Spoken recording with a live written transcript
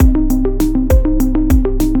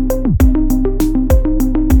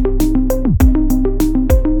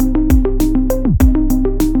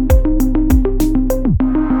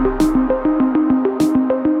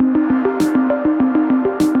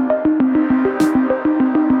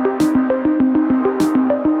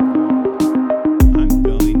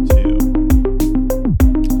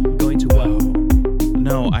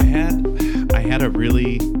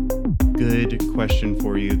question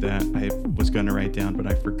for you that I was going to write down, but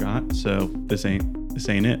I forgot. So this ain't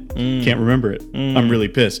it. Can't remember it. I'm really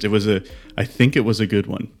pissed. I think it was a good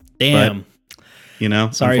one. Damn.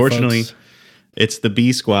 But, Sorry, unfortunately, folks. It's the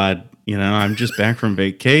B squad. I'm just back from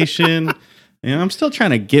vacation. I'm still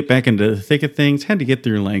trying to get back into the thick of things. Had to get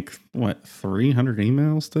through 300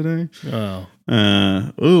 emails today. Oh.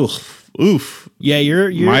 Oof. Yeah,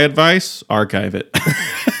 you're My advice, archive it.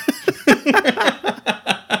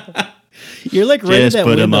 You're like right at Just that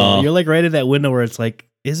put 'em window. all. You're like right at that window where it's like,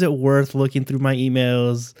 is it worth looking through my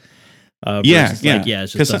emails? Yeah. It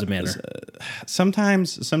just doesn't matter.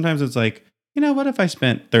 Sometimes it's like, what if I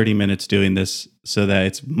spent 30 minutes doing this so that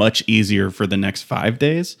it's much easier for the next 5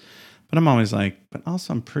 days? But I'm always like, but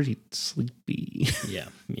also I'm pretty sleepy. Yeah.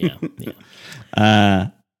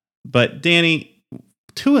 But Danny,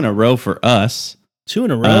 2 in a row for us. 2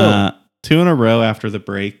 in a row. 2 in a row after the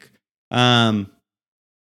break.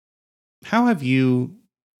 How have you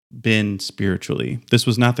been spiritually? This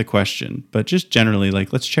was not the question, but just generally,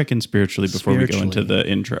 let's check in spiritually before we go into the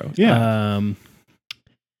intro. Yeah.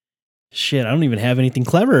 Shit, I don't even have anything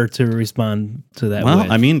clever to respond to that. Well,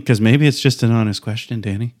 with. Because maybe it's just an honest question,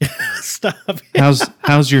 Danny. Stop.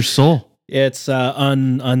 How's your soul? It's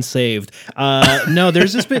unsaved. No,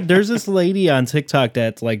 there's this lady on TikTok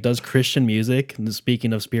that does Christian music.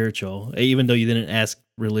 Speaking of spiritual, even though you didn't ask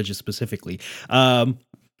religious specifically,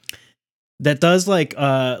 that does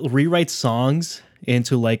rewrite songs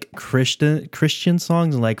into Christian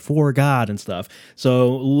songs and for God and stuff.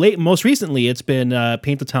 So most recently, it's been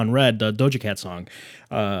 "Paint the Town Red," the Doja Cat song.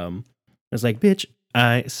 It's like, bitch,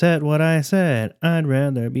 I said what I said. I'd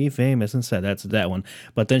rather be famous instead. That's that one.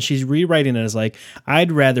 But then she's rewriting it as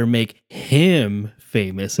I'd rather make him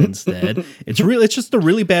famous instead. It's just a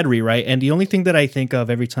really bad rewrite. And the only thing that I think of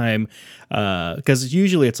every time, because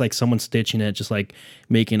usually it's someone stitching it, just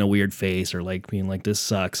making a weird face or being this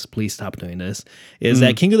sucks. Please stop doing this. Is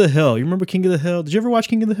that King of the Hill? You remember King of the Hill? Did you ever watch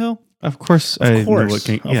King of the Hill? Of course. Know what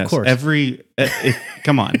King. Of course.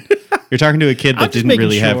 Come on. You're talking to a kid that didn't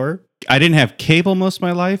really have. I didn't have cable most of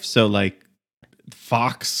my life, so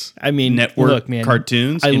Fox. Network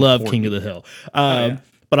cartoons. I love King of the Hill.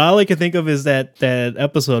 But all I can think of is that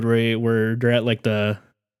episode where they're at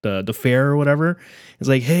the fair or whatever. It's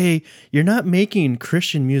hey, you're not making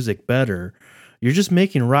Christian music better. You're just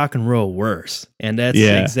making rock and roll worse. And that's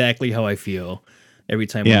exactly how I feel every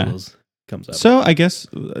time one of those comes up. So I guess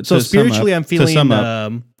spiritually, I'm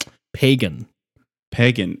feeling pagan.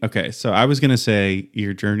 Pagan. Okay, so I was gonna say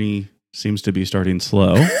your journey seems to be starting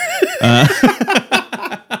slow.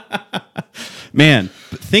 Man,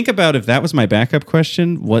 think about if that was my backup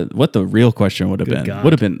question, what the real question would have been. God.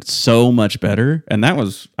 Would have been so much better. And that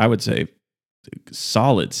was, I would say,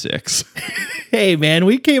 solid 6. Hey man,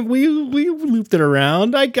 we looped it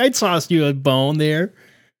around. I tossed you a bone there.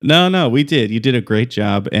 No, we did. You did a great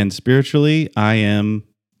job. And spiritually, I am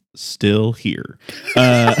still here.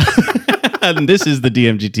 And this is the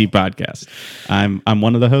DMGT podcast. I'm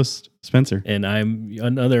one of the hosts, Spencer. And I'm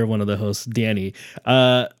another one of the hosts, Danny.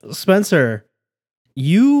 Spencer,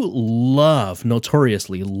 you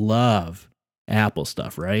notoriously love Apple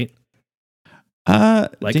stuff, right? Danny,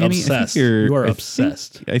 obsessed. You are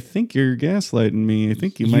obsessed. I think you're gaslighting me. I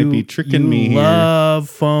think you might be tricking me here. You love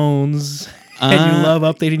phones. And you love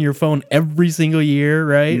updating your phone every single year,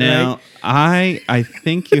 right? Now, right? I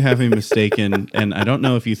think you have me mistaken, and I don't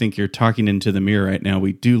know if you think you're talking into the mirror right now.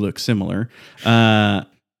 We do look similar.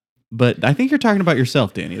 But I think you're talking about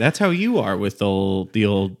yourself, Danny. That's how you are with the old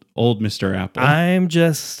Mr. Apple. I'm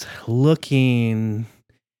just looking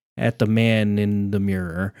at the man in the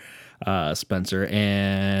mirror, Spencer,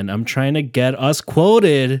 and I'm trying to get us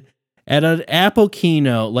quoted at an Apple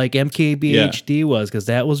keynote like MKBHD was, because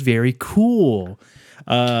that was very cool.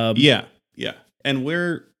 Yeah. And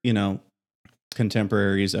we're,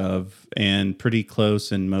 contemporaries of and pretty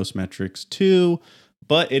close in most metrics too.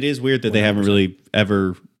 But it is weird that 100%. They haven't really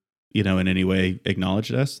ever, in any way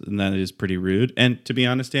acknowledged us. And that is pretty rude. And to be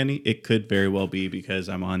honest, Danny, it could very well be because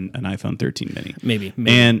I'm on an iPhone 13 mini. Maybe.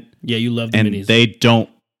 And yeah, you love the and minis.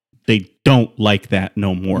 They don't like that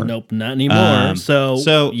no more. Nope, not anymore.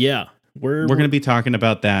 So yeah, we're going to be talking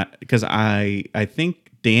about that because I think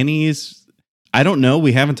Danny's. I don't know.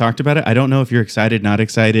 We haven't talked about it. I don't know if you're excited, not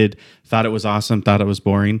excited, thought it was awesome, thought it was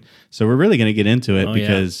boring. So we're really going to get into it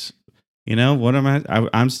because, what am I?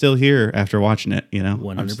 I'm still here after watching it.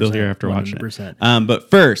 100%, I'm still here after watching 100%. it. But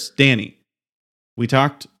first, Danny, we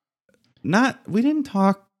didn't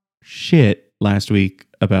talk shit last week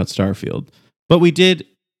about Starfield, but we did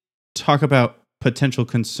talk about potential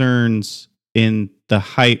concerns in the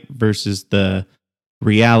hype versus the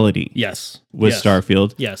reality. Yes. With Yes.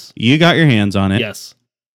 Starfield. Yes. You got your hands on it. Yes.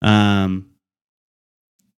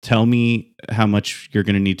 Tell me how much you're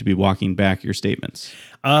going to need to be walking back your statements.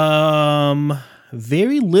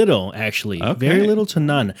 Very little, actually. Okay. Very little to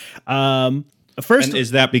none. First, and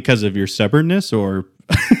is that because of your stubbornness or?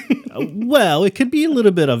 well, it could be a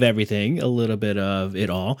little bit of everything, a little bit of it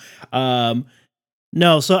all.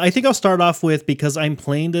 No, so I think I'll start off with, because I'm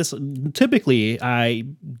playing this. Typically, I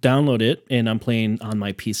download it and I'm playing on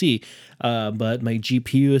my PC, but my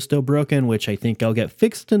GPU is still broken, which I think I'll get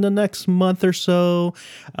fixed in the next month or so.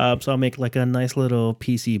 So I'll make like a nice little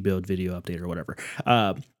PC build video update or whatever.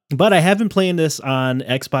 But I have been playing this on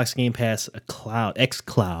Xbox Game Pass Cloud,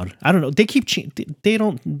 xCloud. I don't know. They keep they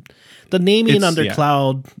don't. The naming on their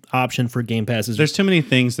cloud option for Game Pass is. There's too many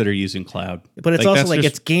things that are using cloud. But it's also like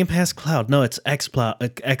it's Game Pass Cloud. No, it's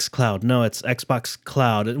xCloud. No, it's Xbox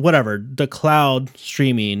Cloud. Whatever. The cloud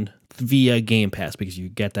streaming via Game Pass, because you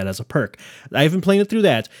get that as a perk. I've been playing it through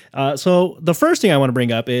that. So the first thing I want to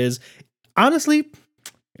bring up is, honestly,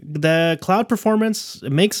 the cloud performance,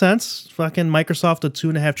 it makes sense. Fucking Microsoft, a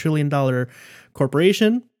 $2.5 trillion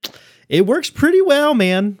corporation. It works pretty well,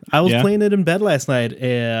 man. I was playing it in bed last night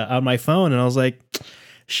on my phone, and I was like,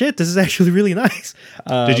 shit, this is actually really nice.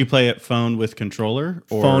 Did you play it phone with controller?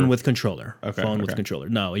 Or? Phone with controller. Okay, with controller.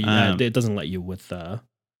 No, it doesn't let you with...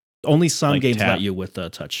 only some games let you with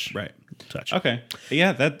touch. Right. Touch. Okay.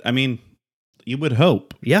 Yeah, you would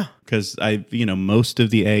hope. Yeah. Because most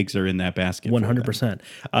of the eggs are in that basket. 100%.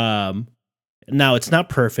 Now, it's not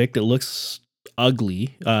perfect. It looks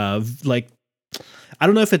ugly. I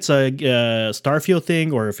don't know if it's a Starfield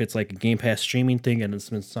thing or if it's like a Game Pass streaming thing, and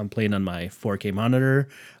since I'm playing on my 4K monitor,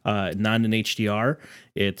 not in HDR,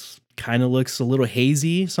 it's kind of looks a little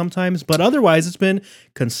hazy sometimes, but otherwise it's been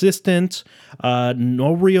consistent.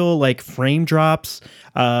 No real like frame drops.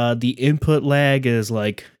 The input lag is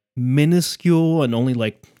like minuscule and only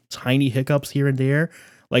like tiny hiccups here and there.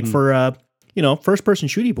 Like for first person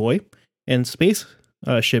shooty boy and space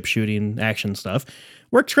ship shooting action stuff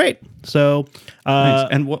works great. So nice.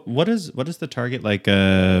 And what is the target like?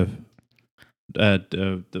 What's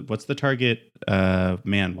the target?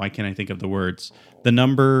 Man, why can't I think of the words? The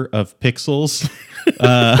number of pixels.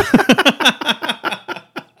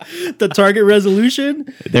 The target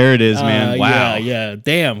resolution. There it is, man. Wow. Yeah.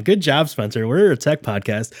 Damn. Good job, Spencer. We're a tech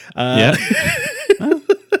podcast. Yeah.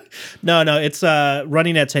 No, it's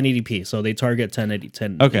running at 1080p, so they target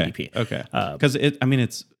 1080p. Okay. Because it's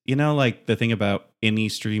like the thing about any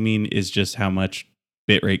streaming is just how much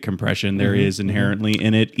bitrate compression there is inherently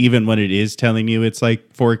in it. Even when it is telling you it's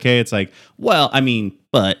like 4K, it's like, well,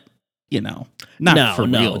 but not for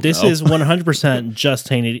real. This is 100% just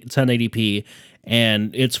 1080p,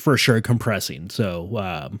 and it's for sure compressing.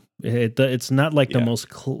 So it's not like the most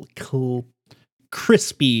cool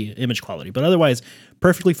crispy image quality, but otherwise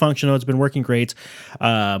perfectly functional. It's been working great.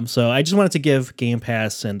 So I just wanted to give Game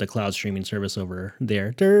Pass and the cloud streaming service over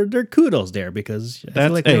there their kudos there, because I feel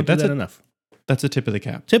like we don't do that enough. That's a tip of the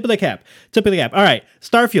cap. Tip of the cap. All right,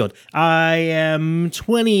 Starfield. I am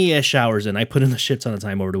 20-ish hours in. I put in the shit ton of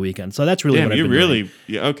time over the weekend, so that's really what I've been doing.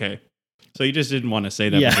 Yeah, okay. So you just didn't want to say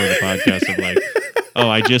that before the podcast of like, oh,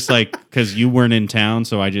 I just because you weren't in town,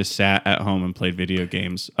 so I just sat at home and played video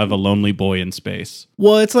games of a lonely boy in space.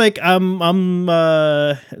 Well, it's like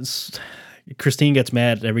Christine gets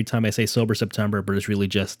mad every time I say sober September, but it's really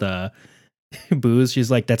just booze.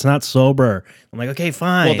 She's like, that's not sober. I'm like, okay,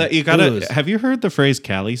 fine. Well, you gotta booze. Have you heard the phrase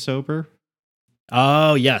Cali sober?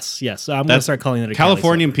 Oh, yes. I'm going to start calling it a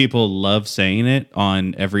Californian people love saying it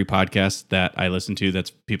on every podcast that I listen to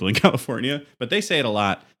that's people in California, but they say it a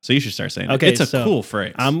lot, so you should start saying it. It's a cool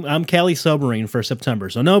phrase. I'm Cali sobering for September,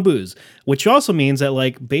 so no booze, which also means that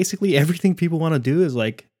like basically everything people want to do is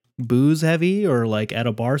like booze heavy or like at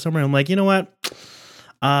a bar somewhere. I'm like, you know what?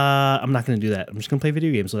 I'm not going to do that. I'm just going to play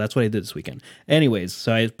video games, so that's what I did this weekend. Anyways,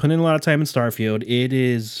 so I put in a lot of time in Starfield. It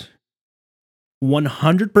is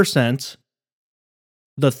 100%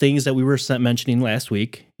 the things that we were mentioning last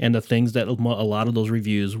week and the things that a lot of those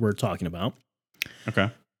reviews were talking about.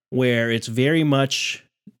 Okay. Where it's very much,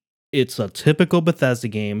 it's a typical Bethesda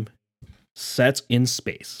game set in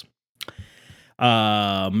space.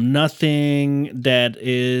 Nothing that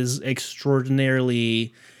is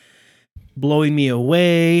extraordinarily blowing me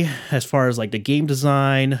away as far as like the game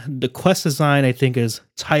design. The quest design, I think, is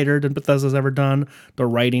tighter than Bethesda's ever done. The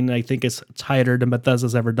writing, I think, is tighter than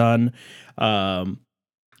Bethesda's ever done.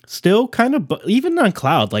 Still kind of, even on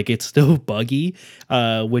cloud, like it's still buggy,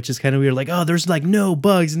 which is kind of weird. Like, oh, there's like no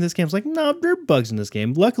bugs in this game. It's like, no, there are bugs in this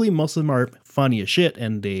game. Luckily, most of them are funny as shit,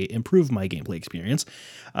 and they improve my gameplay experience.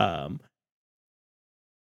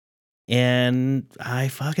 and I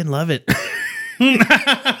fucking love it.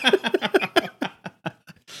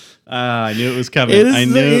 I knew it was coming. I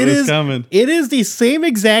knew it was coming. It is the same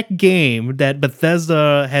exact game that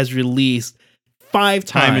Bethesda has released 5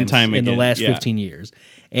 times in the last 15 years.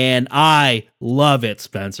 And I love it,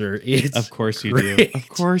 Spencer. It's Of course you great. do. Of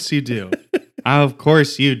course you do. Of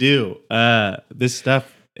course you do. This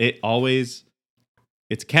stuff, it's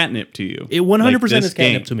catnip to you. It 100% is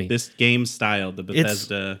catnip to me. This game style, the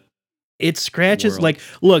Bethesda. It scratches world. like,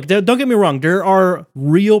 look, don't get me wrong. There are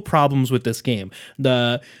real problems with this game.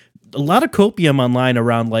 A lot of copium online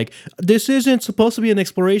around like, this isn't supposed to be an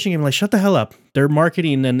exploration game. Like, shut the hell up. Their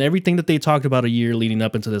marketing and everything that they talked about a year leading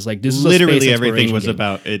up into this, like, this is literally a space everything was game.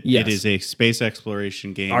 about it. Yes. It is a space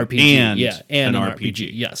exploration game, RPG, and an an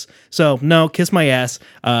RPG. Yes. So no, kiss my ass.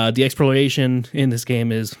 The exploration in this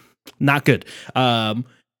game is not good. But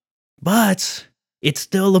it's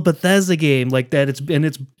still a Bethesda game like that. It's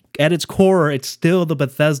at its core, it's still the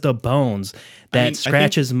Bethesda bones that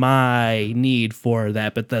scratches my need for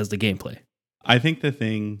that Bethesda gameplay. I think the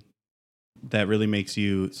thing that really makes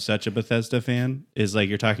you such a Bethesda fan is like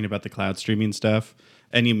you're talking about the cloud streaming stuff,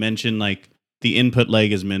 and you mentioned like the input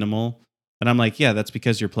lag is minimal, and I'm like, yeah, that's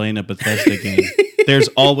because you're playing a Bethesda game. There's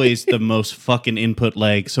always the most fucking input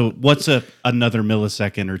lag. So what's another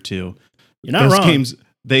millisecond or two? You're not wrong. Games,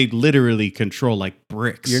 they literally control like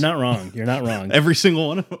bricks. You're not wrong. You're not wrong. Every single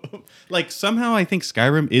one of them. Like somehow I think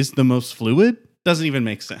Skyrim is the most fluid. Doesn't even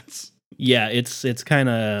make sense. Yeah, it's kind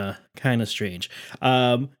of strange.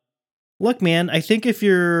 Look, man, I think if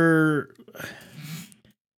you're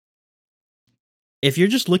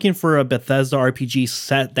just looking for a Bethesda RPG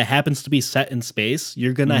set that happens to be set in space,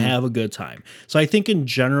 you're gonna have a good time. So I think in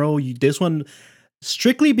general, this one,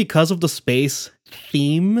 strictly because of the space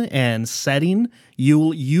theme and setting,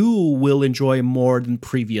 you will enjoy more than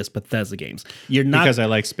previous Bethesda games. You're not because I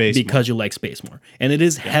like space because you like space more, and it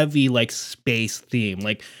is heavy like space theme.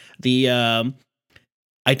 Like I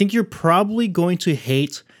think you're probably going to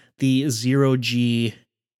hate the 0G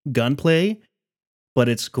gunplay, but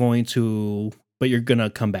you're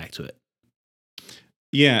gonna come back to it.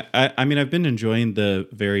 Yeah, I mean, I've been enjoying the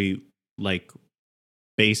very like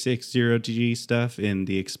basic 0G stuff in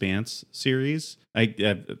the Expanse series.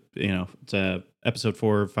 It's episode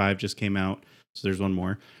 4 or 5 just came out, so there's one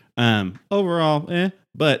more. Overall,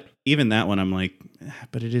 but even that one, I'm like,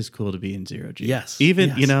 but it is cool to be in 0G. Yes,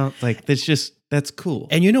 even like that's cool.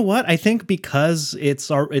 And you know what? I think because it's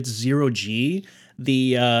 0G,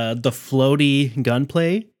 the floaty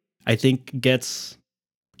gunplay, I think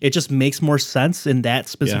it just makes more sense in that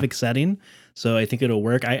specific setting. So I think it'll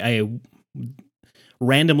work. I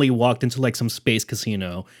randomly walked into like some space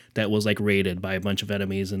casino that was like raided by a bunch of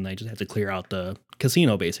enemies, and I just had to clear out the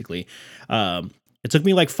casino basically. It took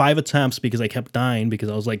me like 5 attempts because I kept dying because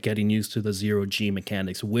I was like getting used to the 0G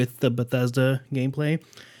mechanics with the Bethesda gameplay.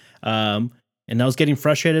 And I was getting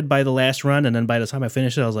frustrated by the last run, and then by the time I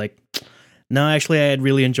finished it, I was like, no, actually I had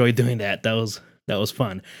really enjoyed doing that. That was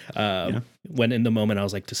fun. When in the moment I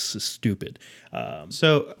was like, this is stupid.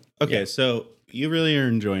 So you really are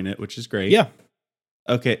enjoying it, which is great. Yeah.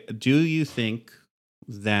 Okay, do you think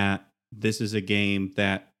that this is a game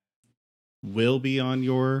that will be on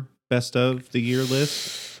your best of the year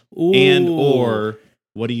list? Ooh. And or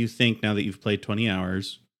what do you think now that you've played 20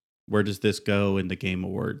 hours? Where does this go in the Game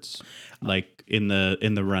Awards? Like in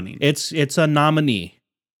the running? It's a nominee.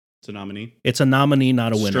 It's a nominee? It's a nominee,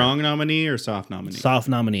 not a winner. Strong nominee or soft nominee? Soft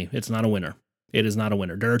nominee. It's not a winner. It is not a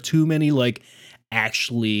winner. There are too many like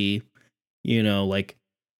actually, like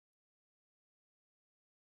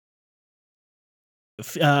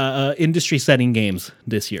industry setting games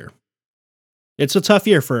this year. It's a tough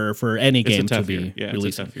year for any game to be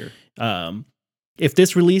released. It's a tough year. If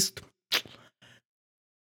this released,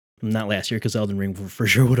 not last year because Elden Ring for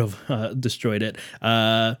sure would have destroyed it.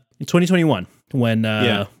 In 2021, when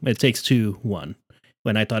It Takes Two won,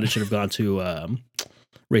 when I thought it should have gone to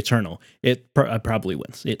Returnal, it probably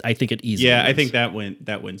wins. I think it easily. Yeah, wins. I think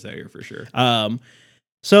that wins that year for sure.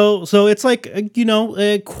 So it's like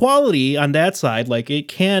quality on that side, like it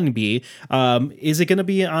can be. Is it going to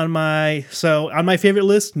be on my favorite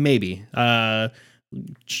list? Maybe.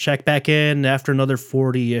 Check back in after another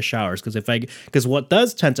 40-ish hours because what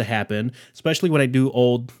does tend to happen, especially when I do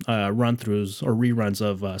old run-throughs or reruns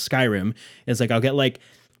of Skyrim, is like I'll get like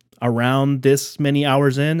around this many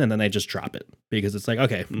hours in and then I just drop it because it's like,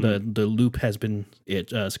 okay, the loop has been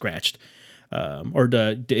scratched. Or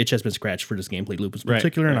the itch has been scratched for this gameplay loop in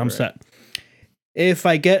particular, and I'm set. If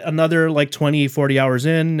I get another like 20, 40 hours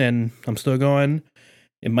in and I'm still going,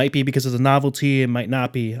 it might be because of the novelty. It might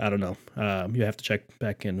not be. I don't know. You have to check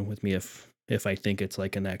back in with me if if I think it's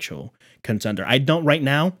like an actual contender. I don't right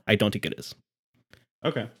now. I don't think it is,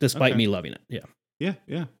 Okay. despite Okay. me loving it. Yeah. Yeah.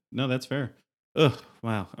 Yeah. No, that's fair. Ugh.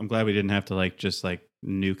 Wow. I'm glad we didn't have to just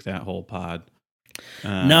nuke that whole pod.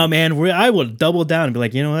 No, man, I would double down and be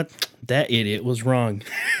like, you know what? That idiot was wrong.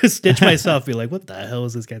 Stitch myself, be like, what the hell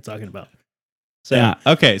is this guy talking about? So Yeah.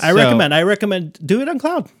 Okay. I recommend do it on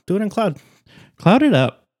cloud. Do it on cloud. Cloud it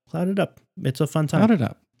up. Cloud it up. It's a fun time. Cloud it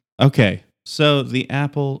up. Okay. So the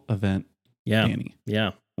Apple event, Yeah. Danny,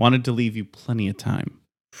 Yeah. wanted to leave you plenty of time.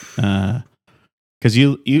 Because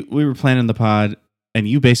we were planning the pod and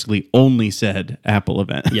you basically only said Apple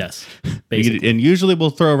event. Yes. Basically. And usually we'll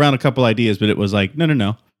throw around a couple ideas, but it was like,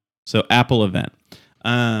 no. So Apple event.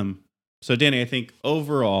 So Danny, I think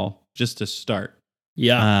overall, just to start,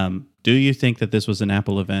 do you think that this was an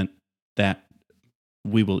Apple event that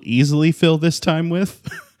we will easily fill this time with,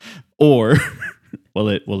 or will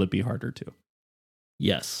it be harder to?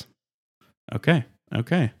 Yes. Okay.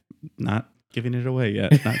 Not giving it away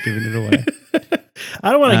yet. Not giving it away.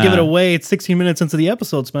 I don't want to give it away. It's 16 minutes into the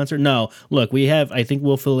episode, Spencer. No, look, I think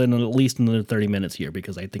we'll fill in at least another 30 minutes here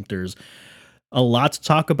because I think there's a lot to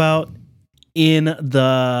talk about in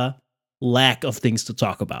the lack of things to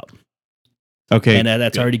talk about. Okay. And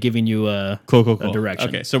that's already giving you a direction.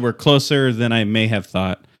 Okay. So we're closer than I may have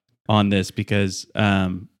thought on this because I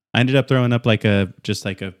ended up throwing up like a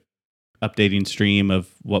updating stream of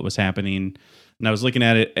what was happening. And I was looking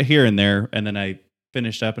at it here and there. And then I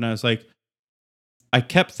finished up and I was like, I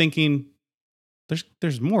kept thinking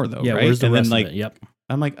there's more though. Yeah. Right? Where's the and rest then of it? Yep.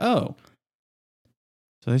 I'm like, oh,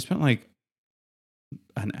 so they spent like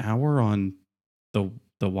an hour on the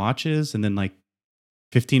watches and then like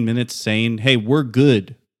 15 minutes saying, hey, we're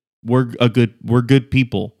good. We're good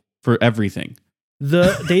people for everything.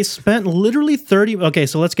 They spent literally 30. Okay,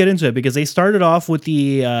 so let's get into it because they started off with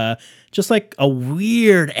the just like a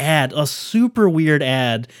weird ad, a super weird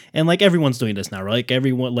ad, and like everyone's doing this now, right? Like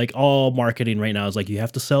everyone, like all marketing right now is like you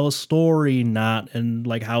have to sell a story, and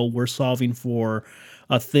like how we're solving for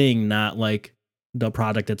a thing, not like the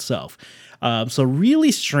product itself. So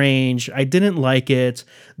really strange. I didn't like it.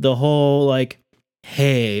 The whole like,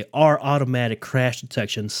 hey, our automatic crash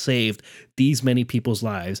detection saved these many people's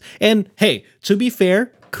lives. And hey, to be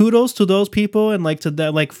fair, kudos to those people and like to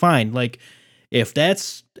that, like, fine. Like, if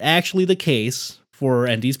that's actually the case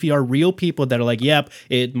and these are real people that are like, yep,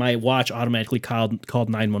 my watch automatically called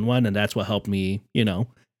 911 and that's what helped me,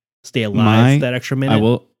 stay alive that extra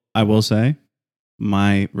minute. I will say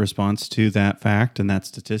my response to that fact and that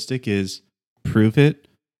statistic is prove it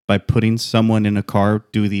by putting someone in a car,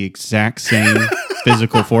 do the exact same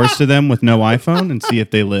physical force to them with no iPhone and see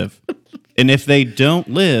if they live. And if they don't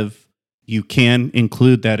live, you can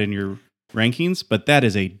include that in your rankings, but that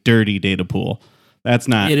is a dirty data pool. That's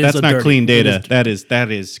not clean data. That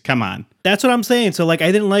is come on. That's what I'm saying. So like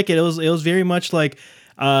I didn't like it. It was very much like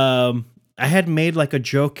I had made like a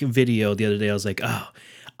joke video the other day. I was like, oh,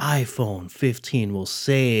 iPhone 15 will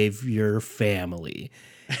save your family.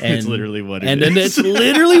 And it's literally what it is. And then it's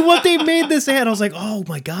literally what they made this ad. I was like, oh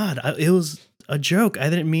my God, it was a joke. I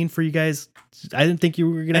didn't mean for you guys. I didn't think you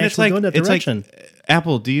were going to actually go in that direction. Like,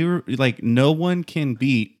 Apple, do you like no one can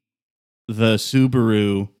beat the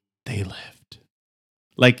Subaru they lived.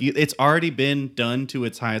 Like it's already been done to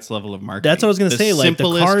its highest level of marketing. That's what I was going to say. Like the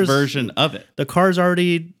simplest version of it. The cars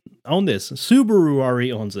already own this. Subaru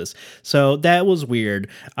already owns this. So that was weird.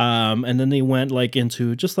 And then they went like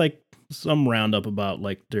into just like some roundup about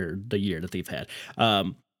like the year that they've had.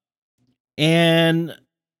 And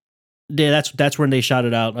yeah, that's when they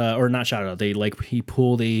shouted out, or not shouted out. They like he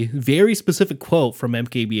pulled a very specific quote from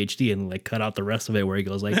MKBHD and like cut out the rest of it, where he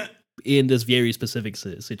goes like in this very specific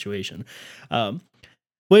situation.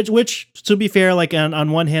 Which to be fair, like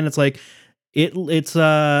on one hand, it's like it's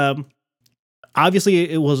obviously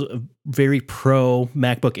it was a very pro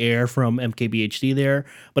MacBook Air from MKBHD there,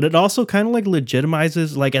 but it also kind of like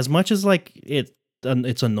legitimizes, like, as much as like it's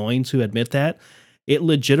annoying to admit that, it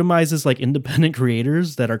legitimizes like independent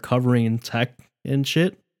creators that are covering tech and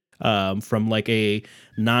shit from like a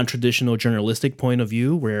non-traditional journalistic point of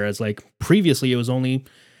view, whereas like previously it was only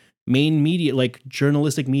main media, like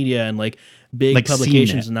journalistic media and like big like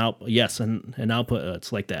publications and and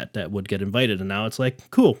outputs like that would get invited, and now it's like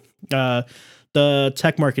cool. The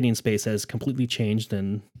tech marketing space has completely changed,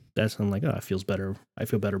 and that's I'm like, oh, it feels better. I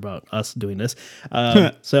feel better about us doing this.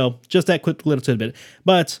 So just that quick little tidbit,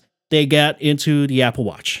 but they got into the Apple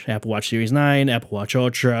Watch Series 9, Apple Watch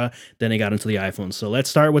Ultra, then they got into the iPhone. So let's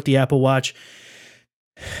start with the Apple Watch,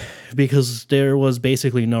 because there was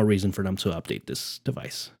basically no reason for them to update this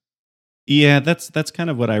device. Yeah, that's kind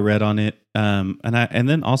of what I read on it. And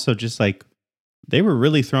then also just like they were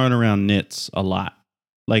really throwing around nits a lot.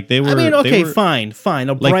 Like they were. I mean, okay, they were, fine.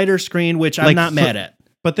 A like, brighter screen, which I'm like not mad at.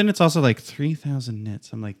 But then it's also like 3,000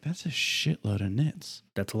 nits. I'm like, that's a shitload of nits.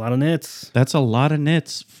 That's a lot of nits. That's a lot of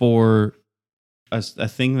nits for a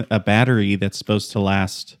thing, a battery that's supposed to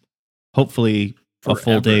last, hopefully, a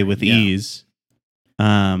full day with ease.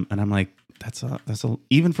 And I'm like, that's a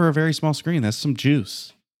even for a very small screen, that's some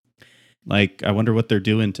juice. Like, I wonder what they're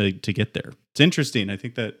doing to get there. It's interesting. I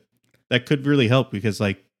think that could really help because,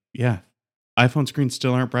 like, yeah, iPhone screens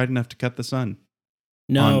still aren't bright enough to cut the sun.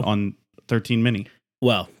 No, on 13 mini.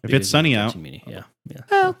 Well, if it's sunny out, mini. Yeah.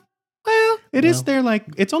 Well, it is. They're like,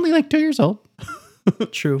 it's only like 2 years old.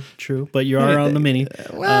 True. But you are on the mini.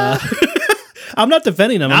 Well, I'm not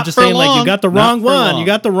defending them. I'm just saying, like, you got the wrong one. You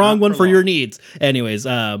got the wrong one for your needs. Anyways,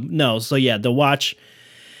 no. So yeah, the watch,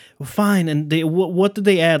 fine. And they, what did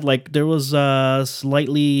they add? Like, there was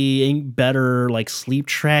slightly better like sleep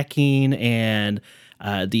tracking and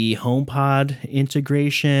the HomePod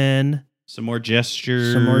integration. Some more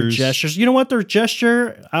gestures. You know what? Their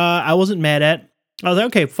gesture, I wasn't mad at. I was like,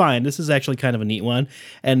 okay, fine. This is actually kind of a neat one.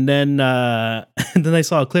 And then, then I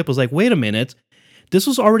saw a clip. I was like, wait a minute. This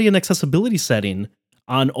was already an accessibility setting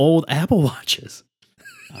on old Apple Watches.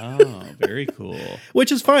 Oh, very cool.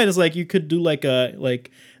 Which is fine. It's like you could do like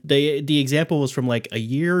the example was from like a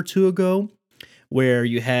year or two ago, where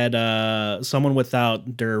you had someone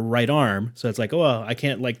without their right arm. So it's like, oh, well, I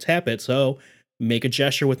can't like tap it. So make a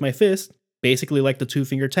gesture with my fist. Basically like the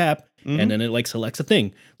 2-finger tap, and then it like selects a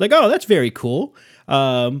thing. Like, oh, that's very cool.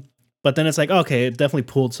 But then it's like, okay, it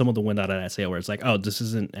definitely pulled some of the wind out of that sail where it's like, oh, this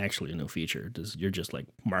isn't actually a new feature. You're just like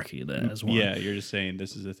marketing that as one. Yeah, you're just saying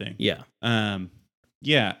this is a thing. Yeah.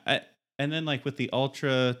 Yeah. And then like with the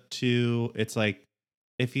Ultra 2, it's like,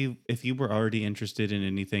 if you were already interested in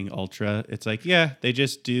anything Ultra, it's like, yeah,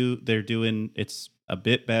 they're doing, it's a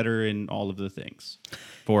bit better in all of the things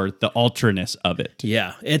for the ultraness of it.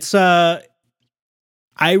 Yeah. It's, not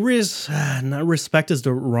respect is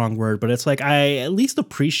the wrong word, but it's like I at least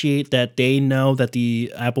appreciate that they know that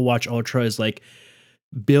the Apple Watch Ultra is like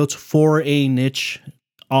built for a niche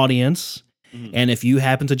audience. And if you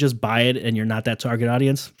happen to just buy it and you're not that target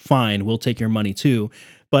audience, fine, we'll take your money too.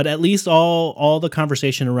 But at least all the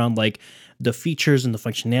conversation around like the features and the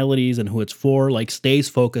functionalities and who it's for like stays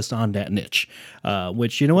focused on that niche,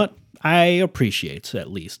 which, you know what, I appreciate at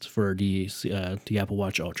least for the Apple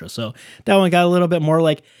Watch Ultra. So that one got a little bit more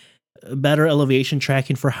like better elevation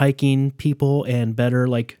tracking for hiking people and better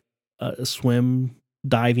like swim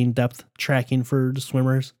diving depth tracking for the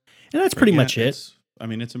swimmers. And that's pretty much it.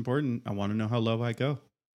 It's important. I want to know how low I go.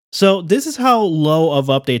 So this is how low of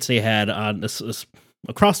updates they had on this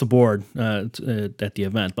across the board at the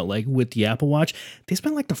event. But like with the Apple Watch, they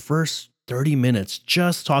spent like the first 30 minutes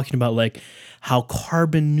just talking about like how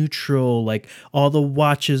carbon neutral like all the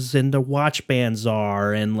watches and the watch bands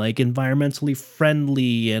are, and like environmentally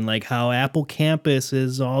friendly, and like how Apple Campus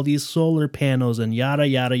is all these solar panels and yada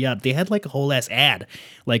yada yada. They had like a whole ass ad,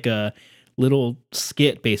 like a little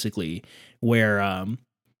skit basically, where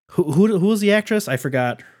who was the actress? I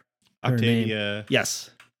forgot her Octavia. name.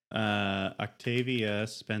 Yes. Octavia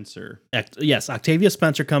Spencer. Yes, Octavia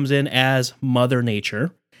Spencer comes in as Mother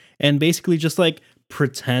Nature and basically just like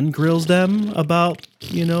pretend grills them about,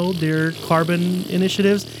 you know, their carbon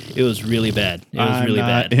initiatives. It was really bad. I'm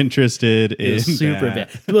not interested in it was super bad.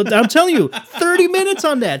 But I'm telling you, 30 minutes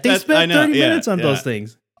on that. They spent 30 minutes on those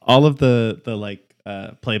things. All of the like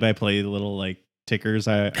play-by-play little like tickers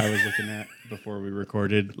I was looking at before we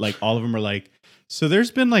recorded, like all of them are like, so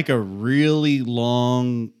there's been like a really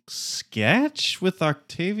long sketch with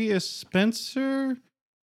Octavia Spencer,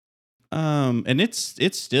 and it's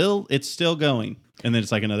still going, and then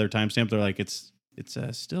it's like another timestamp. They're like, it's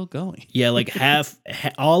still going. Yeah, like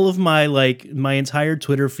all of my entire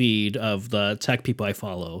Twitter feed of the tech people I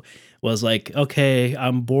follow was like, okay,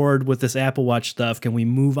 I'm bored with this Apple Watch stuff. Can we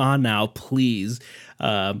move on now, please?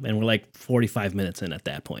 And we're like 45 minutes in at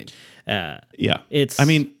that point. Yeah, it's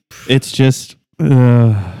just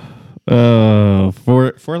for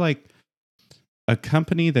like a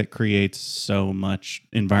company that creates so much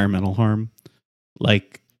environmental harm,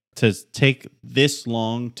 like to take this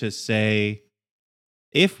long to say,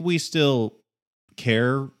 if we still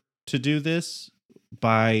care to do this,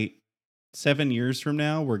 by 7 years from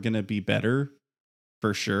now, we're going to be better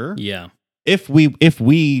for sure. Yeah. If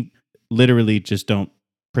we literally just don't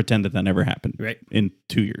pretend that never happened right in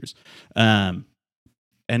 2 years.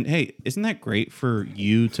 And hey, isn't that great for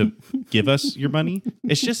you to give us your money?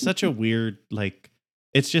 It's just such a weird, like,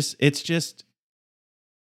 it's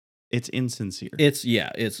insincere. It's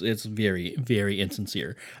very, very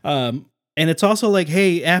insincere. And it's also like,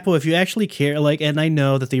 hey, Apple, if you actually care, like, and I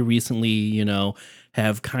know that they recently,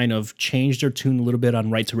 have kind of changed their tune a little bit on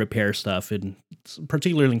right to repair stuff, and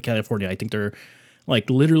particularly in California, I think they're like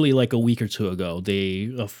literally like a week or two ago, they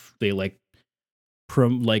like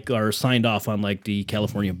are signed off on like the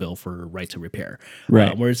California bill for right to repair,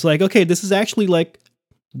 Right. where it's like, okay, this is actually like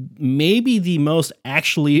maybe the most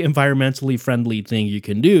actually environmentally friendly thing you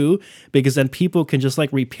can do, because then people can just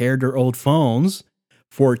like repair their old phones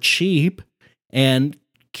for cheap and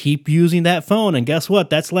keep using that phone. And guess what?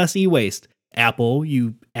 That's less e-waste. Apple,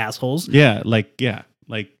 you assholes. Yeah. Like,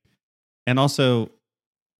 and also,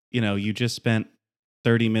 you just spent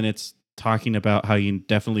 30 minutes talking about how you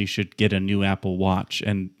definitely should get a new Apple Watch,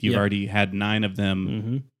 and you've Yep. already had 9 of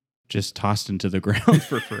them just tossed into the ground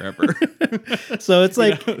for forever. So it's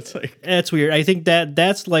like, it's like, that's weird. I think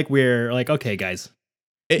that's like we're like, okay, guys.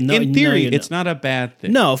 in theory, it's not a bad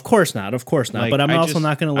thing. No, of course not. Of course not. Like, but I'm also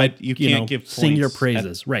not going to like, you can't give sing your points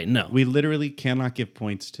praises. Right. No. We literally cannot give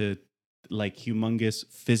points to like humongous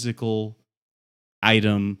physical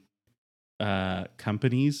item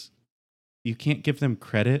companies. You can't give them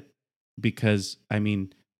credit because, I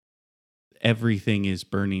mean, everything is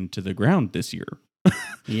burning to the ground this year.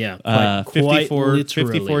 Yeah.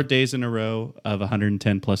 54 days in a row of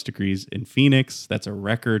 110 plus degrees in Phoenix. That's a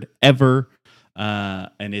record ever.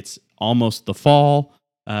 And it's almost the fall.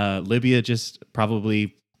 Libya just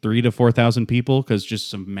probably 3,000 to 4,000 people because just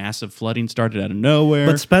some massive flooding started out of nowhere.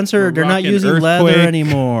 But Spencer, they're not using leather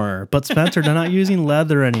anymore.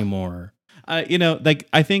 Like,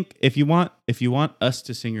 I think if you want us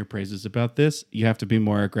to sing your praises about this, you have to be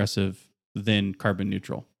more aggressive than carbon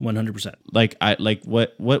neutral. 100%. Like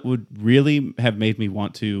what would really have made me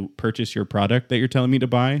want to purchase your product that you're telling me to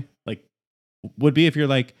buy, like, would be if you're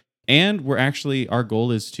like, and our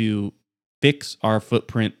goal is to fix our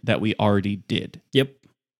footprint that we already did. Yep.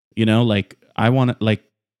 Like, I want to, like,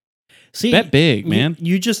 see, bet big, man.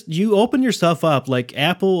 You open yourself up, like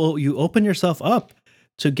Apple, you open yourself up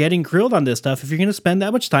to getting grilled on this stuff if you're going to spend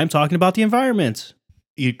that much time talking about the environment.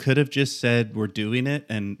 You could have just said we're doing it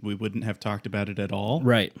and we wouldn't have talked about it at all.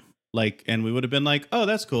 Right. Like, and we would have been like, oh,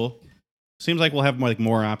 that's cool. Seems like we'll have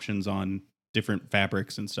more options on different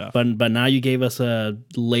fabrics and stuff. But now you gave us a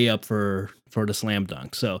layup for the slam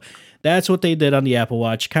dunk. So that's what they did on the Apple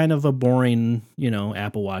Watch. Kind of a boring,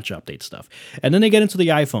 Apple Watch update stuff. And then they get into the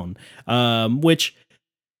iPhone, which,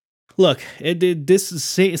 look, this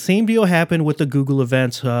same deal happened with the Google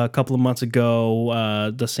event a couple of months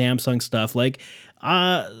ago. The Samsung stuff, like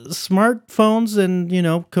smartphones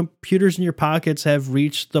and computers in your pockets have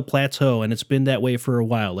reached the plateau, and it's been that way for a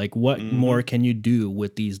while. Like, what more can you do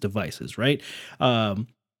with these devices, right? I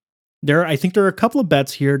think there are a couple of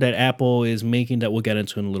bets here that Apple is making that we'll get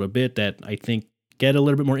into in a little bit that I think get a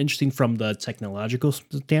little bit more interesting from the technological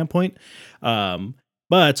standpoint.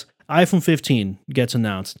 But iPhone 15 gets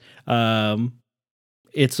announced.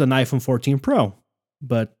 It's an iPhone 14 Pro,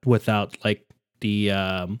 but without like the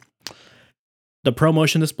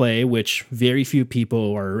ProMotion display, which very few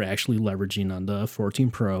people are actually leveraging on the 14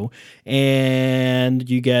 Pro, and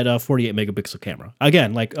you get a 48 megapixel camera.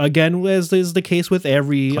 Again, as is the case with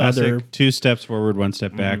every classic other 2 steps forward, 1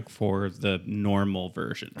 step back for the normal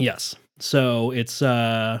version. Yes, so it's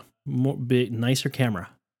nicer camera,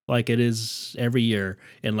 like it is every year,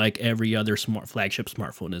 and like every other flagship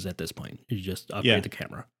smartphone is at this point. You just upgrade the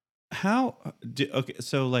camera. Okay,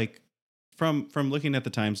 so like. From looking at the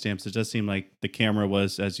timestamps, it does seem like the camera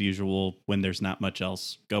was, as usual, when there's not much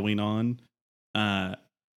else going on, there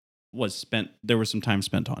was some time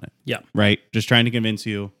spent on it. Yeah. Right? Just trying to convince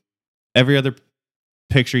you every other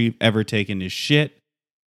picture you've ever taken is shit.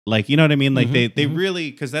 Like, you know what I mean? Like, they really,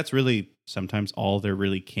 because that's really sometimes all there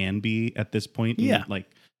really can be at this point in, like,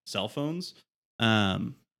 cell phones.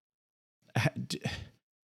 In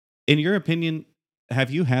your opinion, have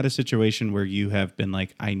you had a situation where you have been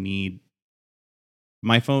like, I need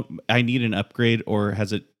an upgrade, or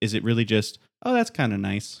is it really just, oh, that's kind of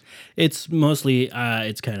nice? It's mostly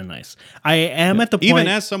it's kind of nice. I am at the point, even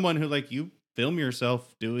as someone who, like, you film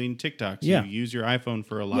yourself doing TikToks, you use your iPhone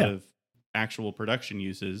for a lot of actual production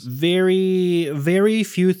uses. Very, very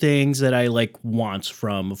few things that I like want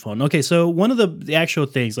from a phone. Okay, so one of the actual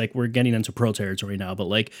things, like, we're getting into pro territory now, but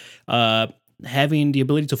like having the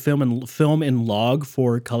ability to film and log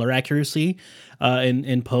for color accuracy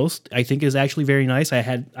in post, I think is actually very nice.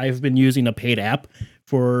 I've been using a paid app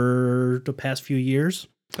for the past few years.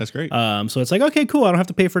 That's great. So it's like, okay, cool. I don't have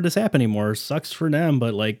to pay for this app anymore. Sucks for them,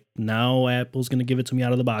 but like now Apple's going to give it to me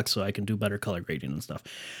out of the box so I can do better color grading and stuff.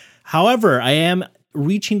 However, I am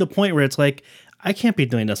reaching the point where it's like, I can't be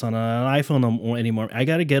doing this on an iPhone anymore. I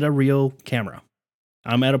got to get a real camera.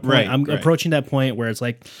 I'm at a point. Right, I'm right. approaching that point where it's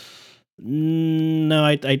like, no,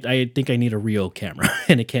 I think I need a real camera,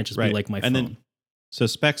 and it can't just be Right. like my And phone. then, so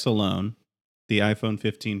specs alone, the iPhone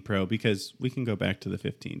 15 Pro, because we can go back to the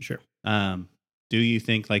 15. Sure. Do you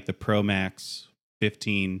think like the Pro Max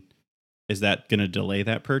 15, is that going to delay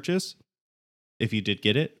that purchase if you did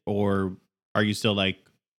get it? Or are you still like,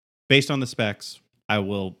 based on the specs, I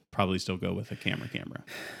will probably still go with a camera?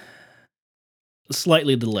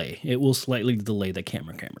 Slightly delay. It will slightly delay the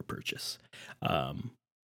camera purchase.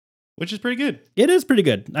 Which is pretty good. It is pretty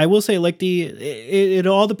good. I will say, like it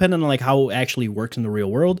all depends on like how it actually works in the real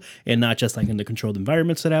world, and not just like in the controlled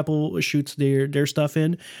environments that Apple shoots their stuff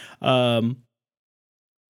in.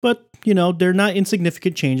 But they're not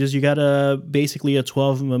insignificant changes. You got basically a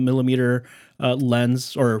 12 millimeter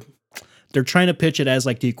lens, or they're trying to pitch it as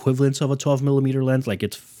like the equivalence of a 12 millimeter lens. Like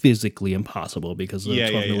it's physically impossible because the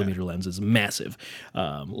 12 millimeter lens is massive.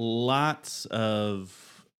 Lots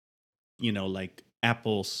of, like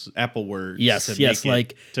Apple words. Yes,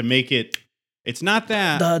 like to make it. It's not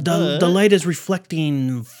that the light is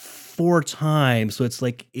reflecting 4 times, so it's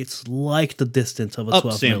like the distance of a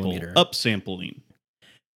 12 millimeter. Upsampling.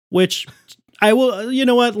 Which I will,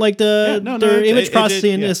 like their image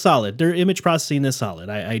processing is solid. Their image processing is solid.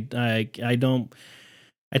 I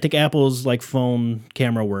think Apple's like phone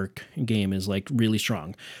camera work game is like really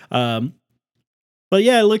strong. But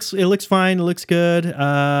yeah, it looks fine. It looks good.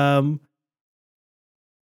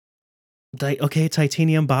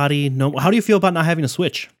 Titanium body. No, how do you feel about not having a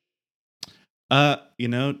switch?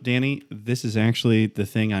 Danny, this is actually the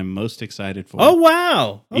thing I'm most excited for. Oh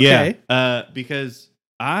wow. Okay. Yeah. Because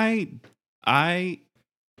I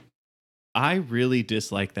really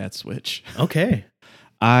dislike that switch. Okay.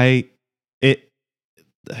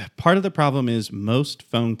 Part of the problem is most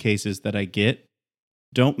phone cases that I get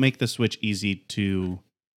don't make the switch easy to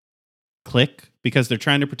click because they're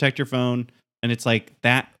trying to protect your phone, and it's like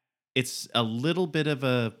that. It's a little bit of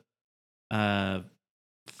a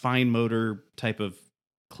fine motor type of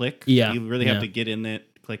click. Yeah. You really have to get in it,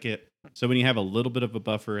 click it. So when you have a little bit of a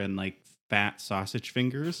buffer and like fat sausage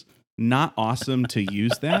fingers, not awesome to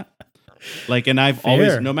use that. Like, and I've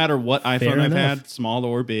always, no matter what iPhone I've had, small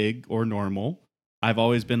or big or normal, I've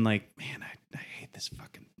always been like, man, I hate this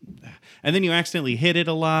fucking. And then you accidentally hit it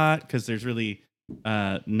a lot because there's really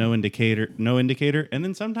no indicator. And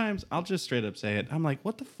then sometimes I'll just straight up say it. I'm like,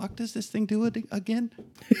 what the fuck does this thing do again?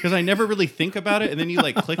 Because I never really think about it. And then you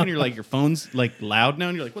like click and you're like, your phone's like loud now.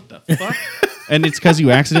 And you're like, what the fuck? And it's because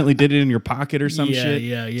you accidentally did it in your pocket or some shit.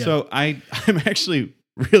 Yeah. So I'm actually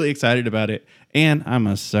really excited about it. And I'm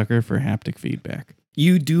a sucker for haptic feedback.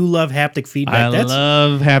 You do love haptic feedback. I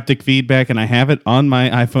love haptic feedback, and I have it on my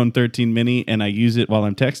iPhone 13 mini, and I use it while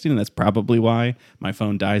I'm texting, and that's probably why my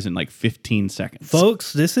phone dies in like 15 seconds.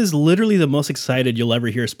 Folks, this is literally the most excited you'll ever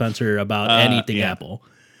hear Spencer about anything Apple.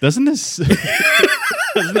 Doesn't that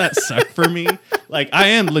suck for me? Like, I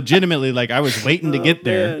am legitimately, like, I was waiting to get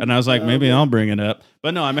there, and I was like, maybe I'll bring it up.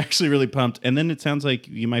 But no, I'm actually really pumped. And then it sounds like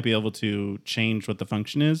you might be able to change what the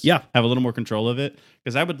function is. Yeah. Have a little more control of it.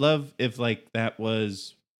 Because I would love if, like,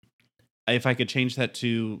 if I could change that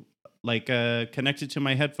to, like, connect it to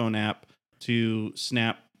my headphone app to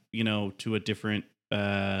snap, to a different,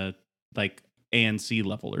 like, ANC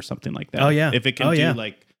level or something like that. Oh, yeah. If it can do,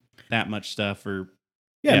 like, that much stuff or...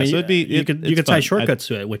 Yeah, I mean, so it'd be you could tie shortcuts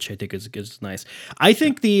to it, which I think is nice. I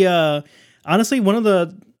think honestly one of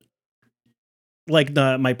the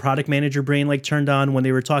my product manager brain like turned on when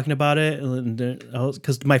they were talking about it,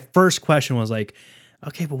 because my first question was like,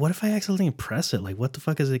 okay, but what if I accidentally press it? Like, what the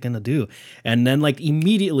fuck is it gonna do? And then like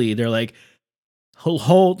immediately they're like,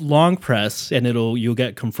 hold long press and you'll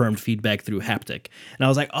get confirmed feedback through haptic. And I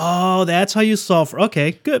was like, oh, that's how you solve.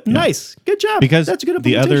 Okay, good, nice, good job. Because that's a good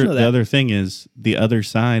the implementation of that. The other thing is the other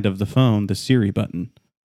side of the phone, the Siri button.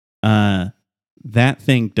 That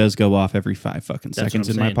thing does go off every 5 fucking seconds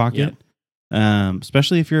in my pocket. Yeah.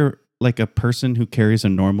 Especially if you're like a person who carries a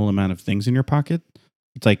normal amount of things in your pocket.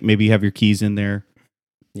 It's like maybe you have your keys in there,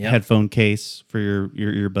 headphone case for your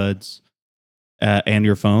earbuds. And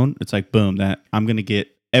your phone, it's like, boom, that I'm going to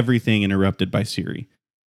get everything interrupted by Siri.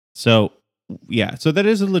 So, yeah. So that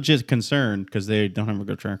is a legit concern because they don't have a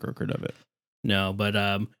good track record of it. No, but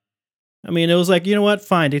I mean, it was like, you know what?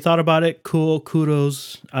 Fine. They thought about it. Cool.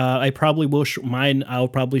 Kudos. I probably will. I'll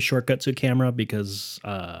probably shortcut to camera because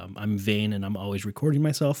I'm vain and I'm always recording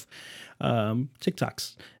myself.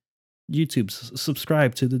 TikToks, YouTube's.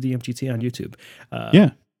 Subscribe to the DMGT on YouTube.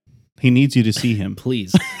 Yeah. He needs you to see him.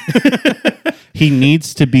 Please. He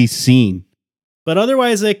needs to be seen. But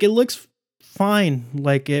otherwise, like, it looks fine.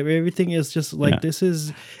 Like, everything is just like, this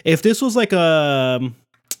is, if this was like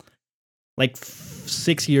like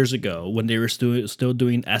 6 years ago when they were still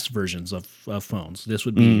doing S versions of phones. This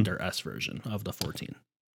would be their S version of the 14.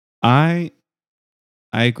 I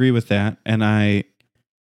agree with that, and I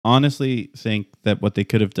honestly think that what they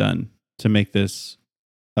could have done to make this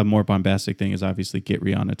a more bombastic thing is obviously get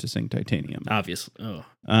Rihanna to sing Titanium. Obviously. Oh,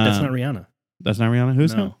 that's not Rihanna. That's not Rihanna?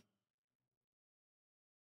 Who's No. that?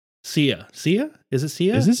 Sia. Sia? Is it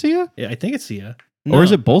Sia? Is it Sia? Yeah, I think it's Sia. Or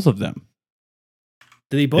is it both of them?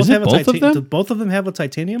 Do they both Is it have both of them? Do both of them have a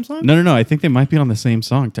Titanium song? No. I think they might be on the same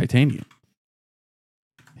song, Titanium.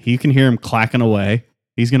 You can hear him clacking away.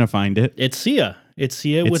 He's going to find it. It's Sia. It's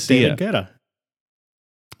Sia with David Guetta.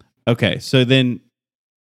 Okay, so then...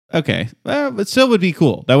 Okay, well, it still would be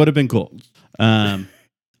cool. That would have been cool. On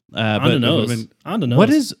the nose. On the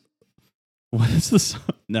nose. What is the song?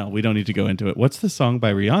 No, we don't need to go into it. What's the song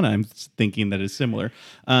by Rihanna? I'm thinking that is similar.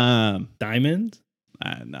 Diamond?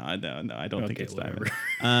 No, I don't think it's whatever.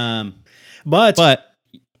 Diamond. But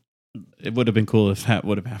it would have been cool if that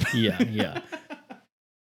would have happened. Yeah.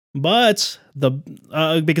 But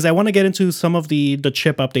because I want to get into some of the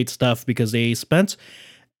chip update stuff because they've spent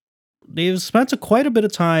quite a bit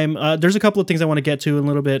of time. There's a couple of things I want to get to in a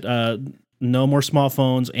little bit. No more small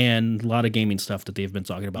phones and a lot of gaming stuff that they've been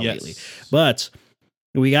talking about lately. But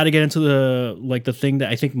we got to get into the thing that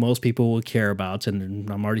I think most people will care about. And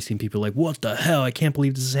I'm already seeing people like, what the hell? I can't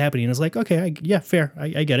believe this is happening. And it's like, okay, fair.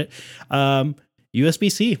 I get it.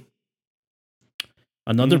 USB-C.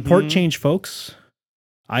 Another port change, folks.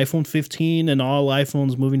 iPhone 15 and all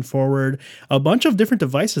iPhones moving forward. A bunch of different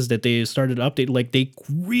devices that they started to update. Like they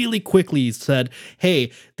really quickly said,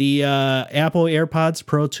 hey, the Apple AirPods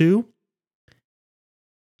Pro 2,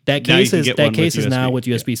 that case is now with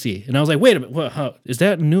USB-C. Yeah. And I was like, wait a minute, is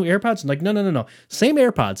that new AirPods? Like, no. Same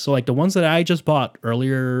AirPods. So like the ones that I just bought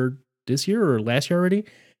earlier this year or last year already,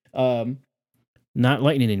 not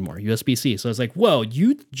Lightning anymore, USB-C. So I was like, whoa,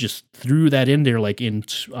 you just threw that in there like in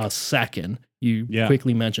a second. You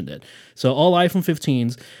quickly mentioned it. So all iPhone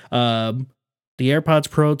 15s, the AirPods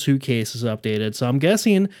Pro 2 case is updated. So I'm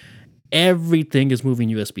guessing everything is moving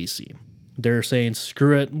USB-C. They're saying,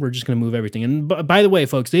 screw it, we're just going to move everything. And by the way,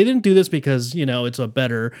 folks, they didn't do this because, it's a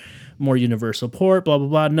better, more universal port, blah, blah,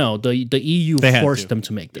 blah. No, the EU forced them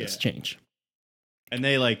to make this change. And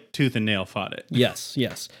they like tooth and nail fought it. Yes.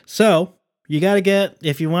 So you got to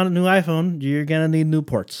if you want a new iPhone, you're going to need new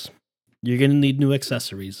ports. You're going to need new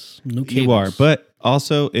accessories, new cables. You are, but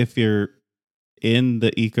also if you're in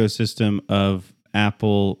the ecosystem of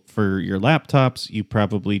Apple for your laptops, you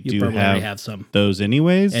probably have some those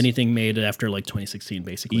anyways. Anything made after like 2016,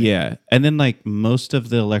 basically. Yeah, and then like most of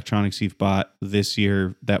the electronics you've bought this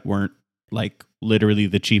year that weren't like literally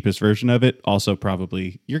the cheapest version of it, also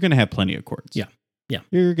probably you're going to have plenty of cords. Yeah.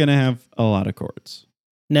 You're going to have a lot of cords.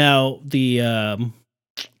 Now the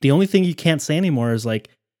only thing you can't say anymore is like,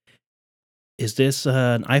 is this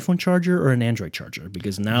an iPhone charger or an Android charger?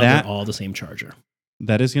 Because now they're all the same charger.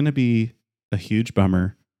 That is going to be a huge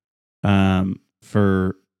bummer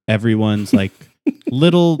for everyone's like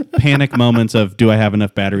little panic moments of, do I have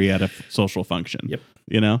enough battery at a social function? Yep.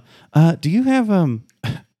 Do you have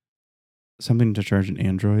something to charge an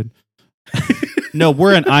Android? No,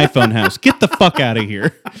 we're an iPhone house. Get the fuck out of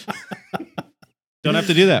here. Don't have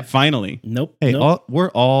to do that. Finally. Nope. Hey,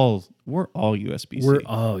 we're all USB-C. We're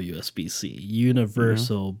all USB-C.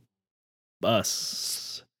 Universal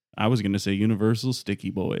bus. I was going to say universal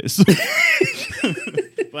sticky boys.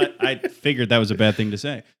 But I figured that was a bad thing to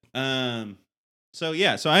say. So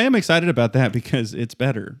I am excited about that because it's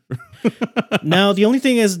better. Now, the only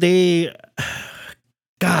thing is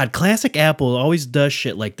classic Apple always does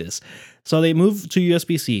shit like this. So they move to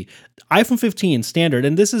USB-C. iPhone 15 standard,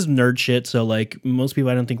 and this is nerd shit, so like most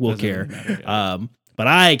people I don't think will care. But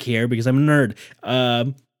I care because I'm a nerd.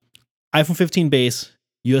 iPhone 15 base,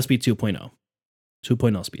 USB 2.0.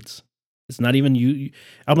 2.0 speeds. It's not even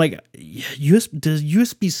I'm like, the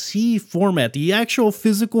USB-C format, the actual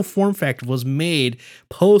physical form factor was made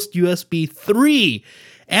post USB 3.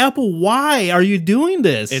 Apple, why are you doing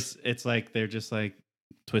this? It's like they're just like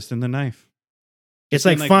twisting the knife. It's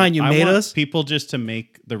like, fine, you made us. People just to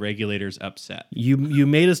make the regulators upset. You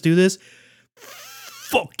made us do this.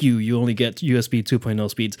 Fuck you. You only get USB 2.0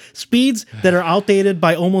 speeds. Speeds that are outdated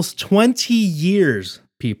by almost 20 years,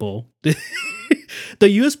 people. The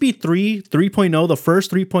USB 3.0, the first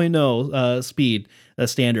 3.0 speed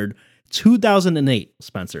standard, 2008,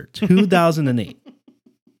 Spencer. 2008.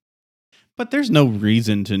 But there's no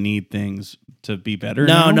reason to need things to be better.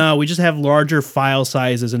 No. We just have larger file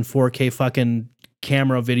sizes and 4K fucking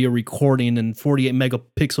camera video recording and 48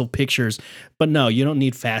 megapixel pictures. But no, you don't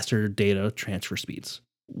need faster data transfer speeds.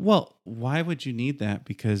 Well, why would you need that?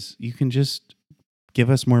 Because you can just give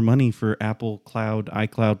us more money for Apple Cloud,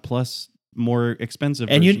 iCloud Plus, more expensive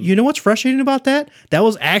And version. you know what's frustrating about that? That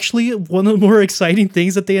was actually one of the more exciting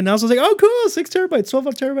things that they announced. I was like, oh, cool, 6 terabytes, 12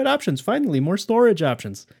 terabyte options. Finally, more storage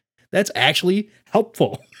options. That's actually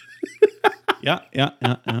helpful. Yeah.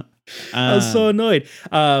 I was so annoyed.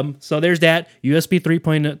 So there's that USB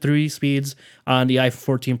 3.3 speeds on the iPhone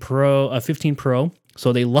 14 Pro, 15 Pro.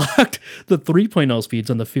 So they locked the 3.0 speeds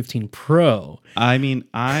on the 15 Pro. I mean,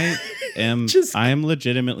 I am Just- I am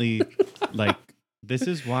legitimately like, this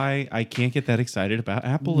is why I can't get that excited about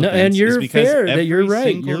Apple No, events. and you're is because fair, that every you're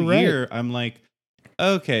right, single you're right. year, I'm like,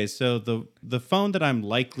 okay, so the phone that I'm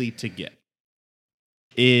likely to get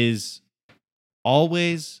is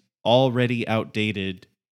always already outdated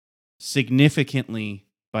significantly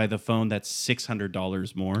by the phone that's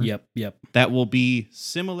 $600 more. Yep. That will be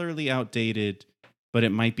similarly outdated, but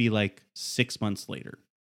it might be like 6 months later.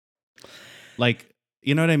 Like,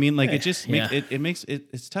 you know what I mean? Like, it just Yeah. makes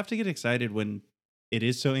it's tough to get excited when it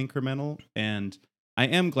is so incremental. And I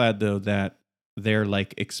am glad though that their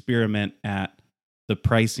like experiment at the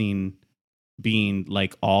pricing being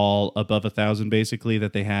like all above 1,000 basically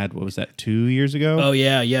that they had, what was that, 2 years ago? Oh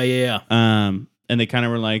yeah. And they kind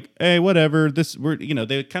of were like, hey, whatever,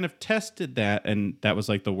 they kind of tested that, and that was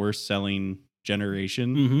like the worst selling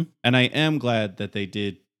generation. Mm-hmm. And I am glad that they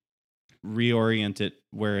did reorient it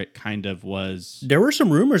where it kind of was. There were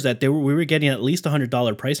some rumors that we were getting at least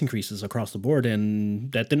 $100 price increases across the board,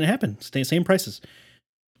 and that didn't happen. Same prices.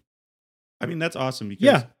 I mean, that's awesome because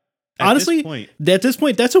Yeah. Honestly, at this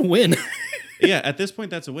point, that's a win. Yeah, at this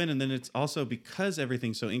point, that's a win. And then it's also because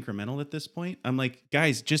everything's so incremental at this point. I'm like,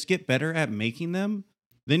 guys, just get better at making them.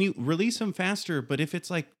 Then you release them faster. But if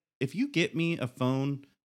it's like, if you get me a phone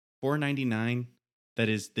 $499 that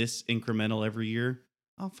is this incremental every year,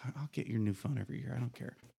 I'll get your new phone every year. I don't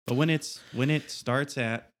care. But when it starts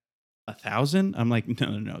at 1,000, I'm like,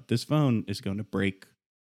 no. This phone is going to break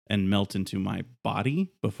and melt into my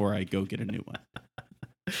body before I go get a new one.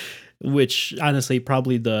 Which honestly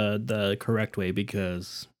probably the correct way,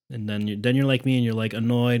 because and then you're like me and you're like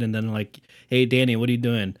annoyed, and then like, hey Danny, what are you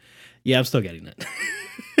doing? Yeah, I'm still getting it.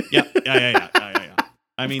 Yeah.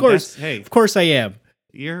 I mean, of course I am.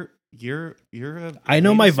 You're a I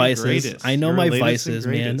know my latest and vices. greatest. I know You're my a latest and vices,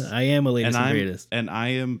 man. greatest. I am a latest and greatest. And I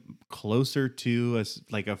am closer to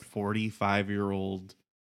like a 45-year-old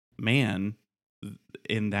man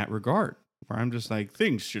in that regard, where I'm just like,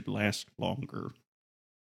 things should last longer.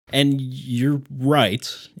 And you're right.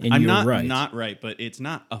 And I'm you're right. not right, but it's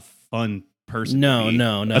not a fun person. No, to be,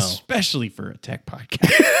 no. Especially for a tech podcast.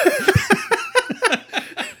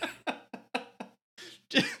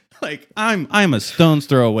 Like, I'm a stone's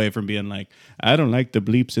throw away from being like, I don't like the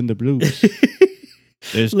bleeps and the blues.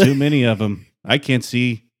 There's too many of them. I can't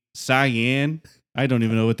see cyan. I don't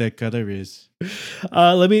even know what that color is.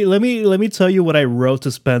 Let me tell you what I wrote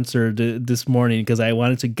to Spencer this morning, because I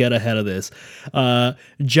wanted to get ahead of this.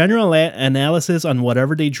 General analysis on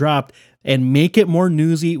whatever they dropped, and make it more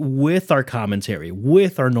newsy with our commentary,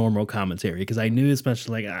 with our normal commentary, because I knew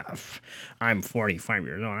especially like, I'm 45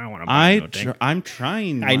 years old. I want to buy I'm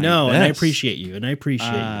trying. I know, best. and I appreciate you,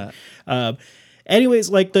 you. Anyways,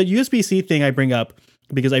 like the USB-C thing I bring up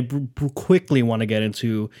because I quickly want to get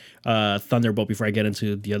into Thunderbolt before I get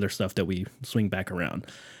into the other stuff that we swing back around.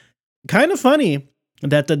 Kind of funny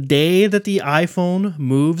that the day that the iPhone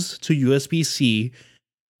moves to USB-C,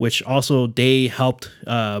 which also they helped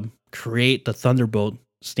create the Thunderbolt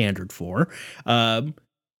standard for,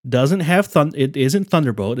 doesn't have it isn't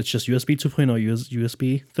Thunderbolt. It's just USB 2.0,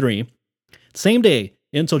 USB 3. Same day,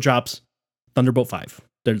 Intel drops Thunderbolt 5.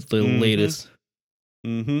 The latest.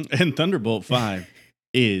 Mm-hmm. And Thunderbolt 5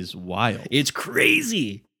 is wild. It's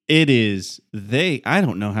crazy. It is. I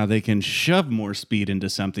don't know how they can shove more speed into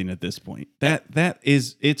something at this point.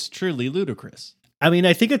 It's truly ludicrous. I mean,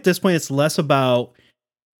 I think at this point it's less about,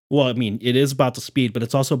 well, I mean, it is about the speed, but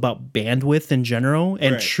it's also about bandwidth in general,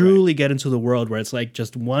 and truly get into the world where it's like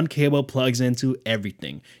just one cable plugs into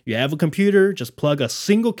everything. You have a computer, just plug a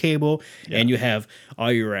single cable, and you have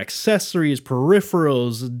all your accessories,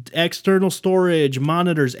 peripherals, external storage,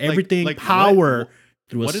 monitors, everything, like power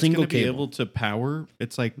through a what single it's gonna cable. be able to power,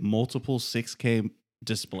 it's like multiple 6K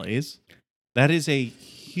displays. That is a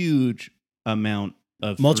huge amount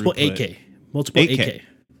of multiple throughput. 8K. Multiple 8K.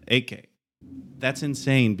 8K. That's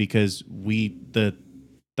insane, because the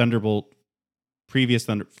Thunderbolt, previous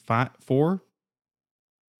Thunderbolt 4?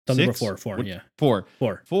 Thunderbolt 6? 4, yeah.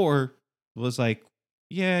 4 was like,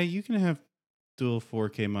 yeah, you can have dual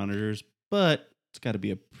 4K monitors, but it's got to be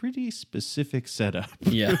a pretty specific setup.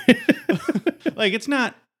 Yeah. Like, it's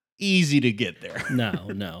not easy to get there.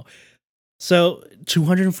 No. So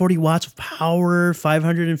 240 watts of power,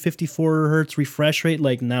 554 hertz refresh rate.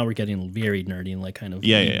 Like now we're getting very nerdy and like kind of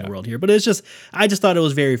in the world here. But I just thought it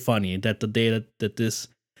was very funny that the data that this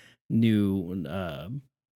new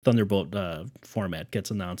Thunderbolt format gets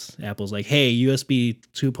announced. Apple's like, hey, USB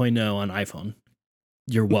 2.0 on iPhone.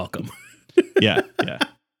 You're welcome. Yeah.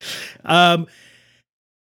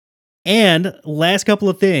 And last couple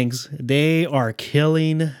of things, they are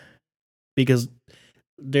killing because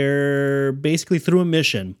they're basically through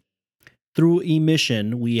emission. Through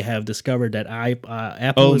emission, we have discovered that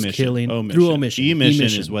Apple is killing through omission.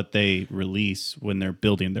 Emission is what they release when they're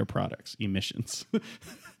building their products. Emissions.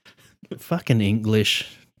 Fucking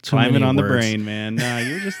English. Climate on the brain, man. Nah,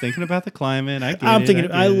 you're just thinking about the climate. I'm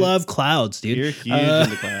thinking. I love clouds, dude. You're huge in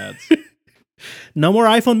the clouds. No more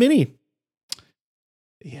iPhone Mini.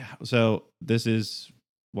 Yeah. So this is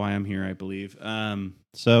why I'm here, I believe.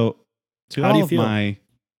 So to How do you feel?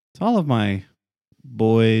 all of my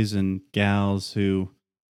boys and gals who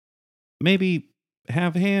maybe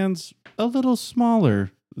have hands a little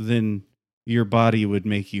smaller than your body would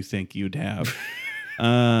make you think you'd have.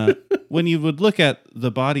 When you would look at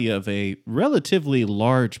the body of a relatively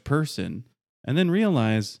large person and then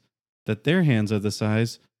realize that their hands are the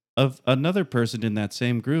size of another person in that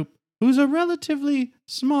same group who's a relatively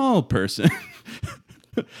small person.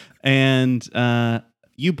 And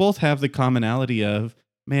you both have the commonality of,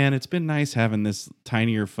 man, it's been nice having this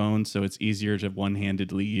tinier phone so it's easier to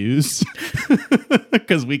one-handedly use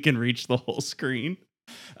because we can reach the whole screen.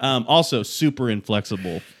 Also, super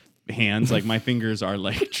inflexible hands. Like my fingers are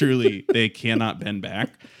like truly, they cannot bend back.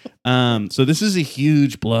 So this is a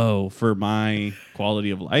huge blow for my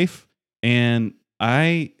quality of life. And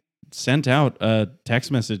I sent out a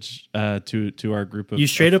text message to our group of You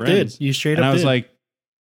straight up friends. did. You straight and up I was did. like,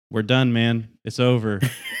 we're done, man. It's over.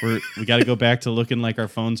 We got to go back to looking like our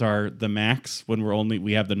phones are the max when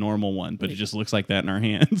we have the normal one, but it just looks like that in our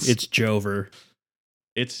hands. It's Jover.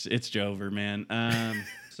 It's Jover, man.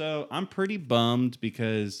 So I'm pretty bummed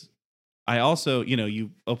because I also,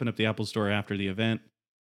 you open up the Apple Store after the event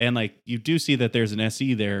and like you do see that there's an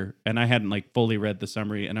SE there, and I hadn't like fully read the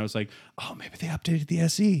summary, and I was like, oh, maybe they updated the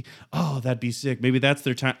SE. Oh, that'd be sick. Maybe that's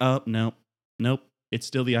their time. Oh, nope. It's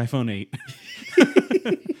still the iPhone 8.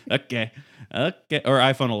 Okay. Or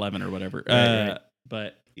iPhone 11 or whatever. Right.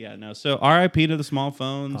 But yeah, no. So RIP to the small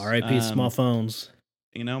phones. RIP small phones.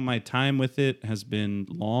 My time with it has been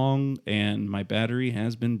long and my battery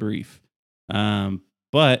has been brief.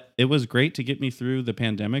 But it was great to get me through the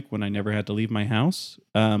pandemic when I never had to leave my house.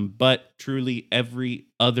 But truly every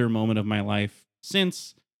other moment of my life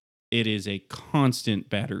since, it is a constant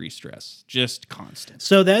battery stress, just constant.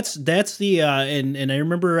 So that's the and I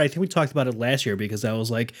remember, I think we talked about it last year because I was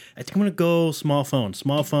like, I think I'm gonna go small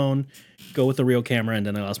phone, go with the real camera, and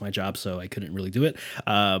then I lost my job, so I couldn't really do it.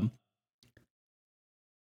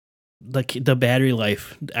 The battery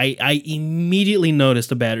life, I immediately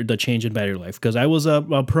noticed the change in battery life because I was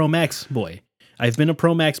a Pro Max boy. I've been a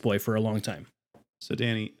Pro Max boy for a long time. So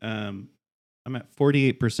Danny, I'm at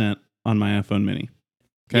 48% on my iPhone Mini.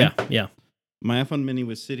 Okay? Yeah. My iPhone Mini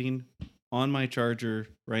was sitting on my charger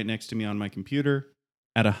right next to me on my computer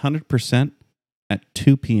at 100% at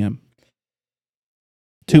 2 p.m.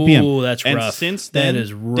 2 p.m. Ooh, that's and rough. Since then, that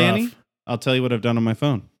is rough. Danny, I'll tell you what I've done on my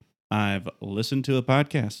phone. I've listened to a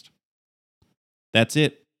podcast. That's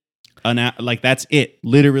it. That's it.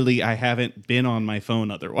 Literally, I haven't been on my phone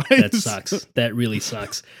otherwise. That sucks. That really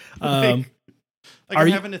sucks. I'm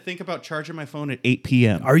having to think about charging my phone at 8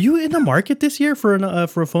 p.m. Are you in the market this year for a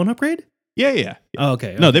phone upgrade? Yeah. Oh,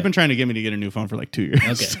 okay. No, they've been trying to get me to get a new phone for like 2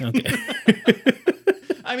 years. Okay.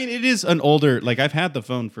 I mean, it is an older, like I've had the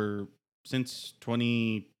phone since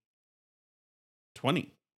 2020.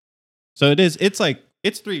 So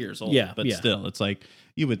it's 3 years old. Yeah, but yeah. Still, it's like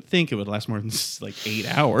you would think it would last more than like 8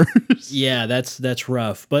 hours. Yeah, that's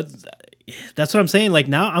rough. But that's what I'm saying. Like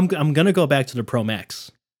now I'm gonna go back to the Pro Max.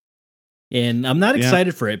 And I'm not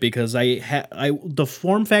excited for it because the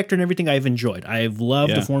form factor and everything I've enjoyed. I've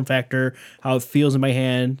loved the form factor, how it feels in my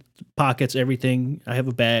hand, pockets, everything. I have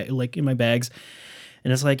a bag, like in my bags,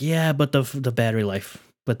 and it's like, yeah, but the battery life,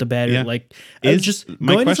 it's just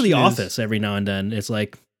going into the office every now and then. It's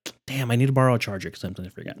like, damn, I need to borrow a charger because something I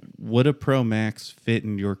forgot. Would a Pro Max fit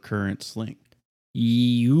in your current Sling?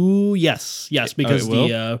 Yes, because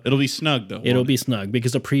it'll be snug though. It'll be snug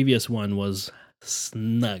because the previous one was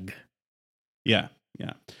snug. Yeah.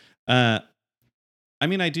 I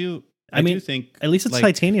mean, I do think at least it's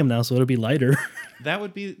titanium now, so it'll be lighter. That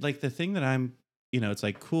would be like the thing that I'm, it's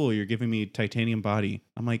like, cool, you're giving me titanium body.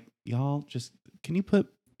 I'm like, y'all, just can you put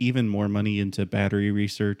even more money into battery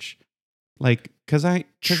research. Like, because I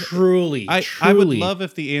Truly. I would love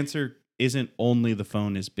if the answer isn't only the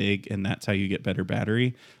phone is big and that's how you get better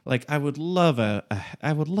battery. Like, I would love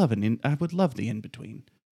I would love the in between.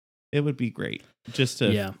 It would be great just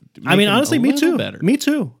to Yeah. make I mean, them honestly, a me little too. better. Me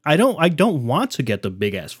too. I don't want to get the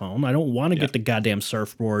big ass phone. I don't want to Yeah. get the goddamn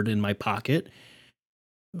surfboard in my pocket.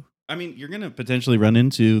 I mean, you're gonna potentially run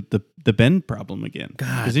into the bend problem again.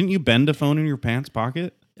 God. Because didn't you bend a phone in your pants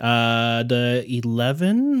pocket? The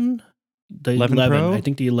 11, the 11 Pro? I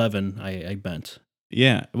think the 11 I bent.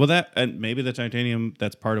 Yeah. Well, that and maybe the titanium.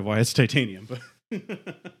 That's part of why it's titanium. But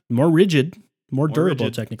More rigid, more durable,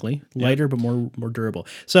 rigid. technically. Yeah. Lighter, but more durable.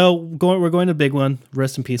 So we're going to the big one.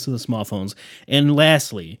 Rest in peace to the small phones. And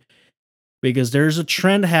lastly, because there's a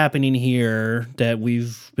trend happening here that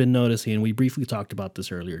we've been noticing, and we briefly talked about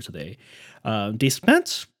this earlier today. They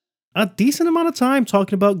spent a decent amount of time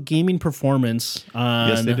talking about gaming performance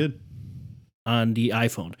yes, they did. on the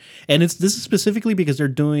iPhone. And this is specifically because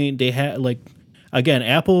they had like, again,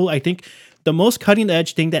 Apple, I think the most cutting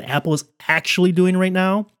edge thing that Apple is actually doing right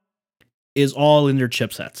now is all in their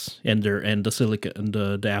chipsets and the silicon and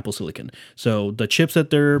the Apple silicon. So the chips that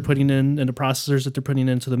they're putting in and the processors that they're putting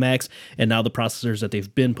into the Macs, and now the processors that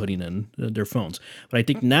they've been putting in their phones. But I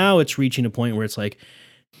think now it's reaching a point where it's like,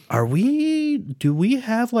 do we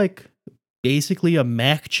have like basically a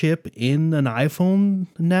Mac chip in an iPhone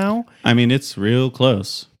now? I mean, it's real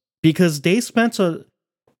close. Because they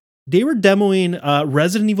were demoing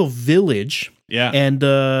Resident Evil Village, Yeah. and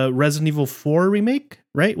Resident Evil 4 remake,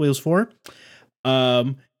 right? It was 4.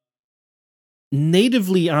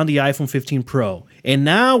 Natively on the iPhone 15 Pro. And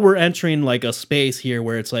now we're entering like a space here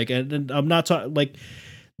where it's like, and I'm not talking like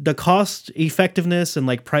the cost effectiveness and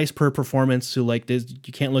like price per performance to like this,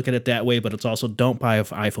 you can't look at it that way, but it's also don't buy an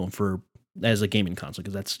iPhone as a gaming console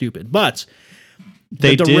because that's stupid. But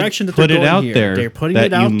They the direction did that put they're it going out here, there they're putting that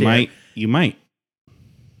it out you might.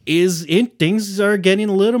 Things are getting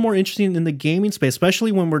a little more interesting in the gaming space,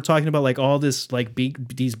 especially when we're talking about like all this like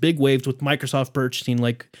these big waves with Microsoft purchasing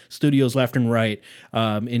like studios left and right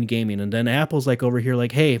in gaming, and then Apple's like over here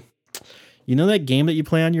like, hey, you know that game that you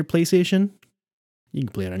play on your PlayStation, you can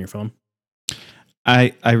play it on your phone.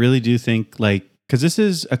 I really do think like, because this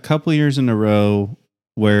is a couple years in a row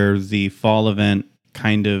where the fall event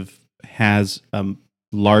kind of has a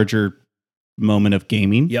larger moment of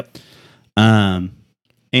gaming. Yep.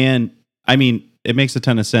 And I mean, it makes a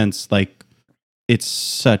ton of sense. Like, it's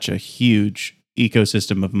such a huge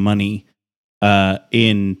ecosystem of money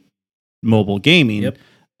in mobile gaming. Yep.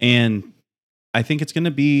 And I think it's going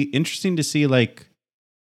to be interesting to see, like,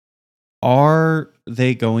 are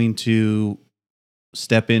they going to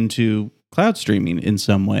step into cloud streaming in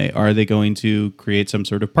some way? Are they going to create some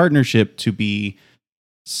sort of partnership to be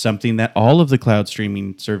something that all of the cloud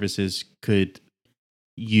streaming services could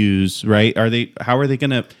use, right? How are they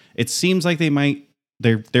gonna, it seems like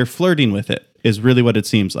they're flirting with it is really what it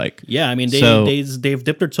seems like. Yeah, I mean they've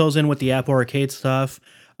dipped their toes in with the Apple Arcade stuff,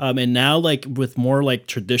 and now like with more like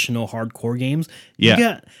traditional hardcore games. Yeah. You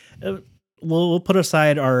got, we'll put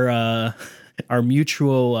aside our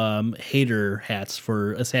mutual hater hats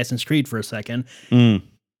for Assassin's Creed for a second.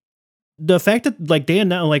 The fact that like they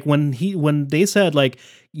announced, like when they said like,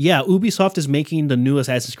 yeah, Ubisoft is making the new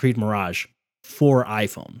Assassin's Creed Mirage for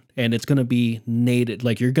iPhone, and it's going to be native.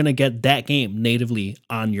 Like, you're going to get that game natively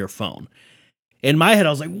on your phone. In my head,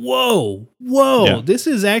 I was like, whoa, Yeah. this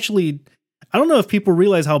is actually, I don't know if people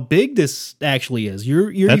realize how big this actually is.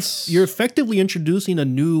 You're effectively introducing a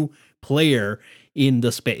new player in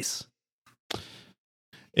the space.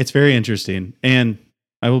 It's very interesting. And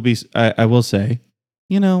I will say,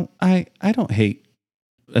 you know, I don't hate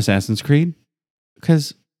Assassin's Creed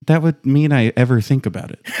because that would mean I ever think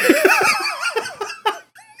about it.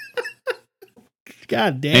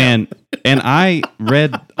 God damn. And I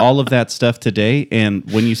read all of that stuff today, and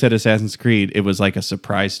when you said Assassin's Creed, it was like a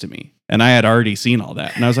surprise to me. And I had already seen all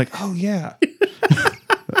that. And I was like, oh yeah.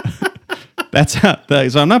 That's how,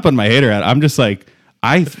 so I'm not putting my hater out. I'm just like,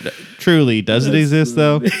 does it exist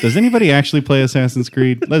though? Does anybody actually play Assassin's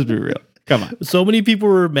Creed? Let's be real. Come on. So many people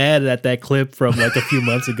were mad at that clip from like a few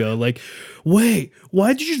months ago. Like, wait,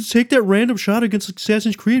 why did you take that random shot against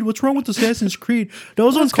Assassin's Creed? What's wrong with Assassin's Creed? That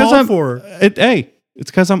was uncalled for. It's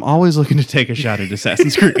because I'm always looking to take a shot at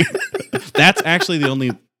Assassin's Creed. That's actually the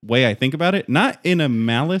only way I think about it. Not in a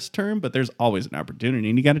malice term, but there's always an opportunity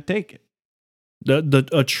and you got to take it.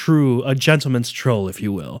 A gentleman's troll, if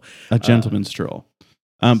you will. A gentleman's troll.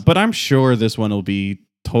 But I'm sure this one will be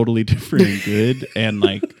totally different and good. And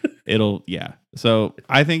like, yeah. So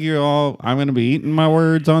I think I'm going to be eating my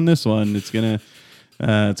words on this one. It's going to,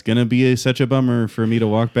 It's gonna be such a bummer for me to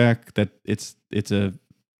walk back. That it's a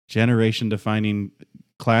generation defining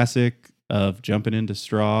classic of jumping into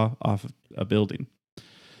straw off a building.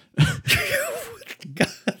 God,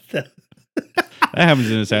 That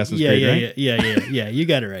happens in Assassin's Creed, right? Yeah. You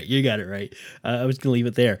got it right. I was gonna leave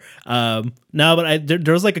it there. No, but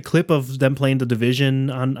there was like a clip of them playing the Division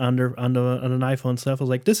on an iPhone stuff. I was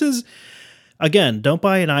like, this is, again, don't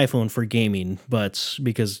buy an iPhone for gaming, but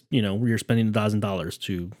because you're spending $1,000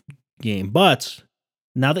 to game. But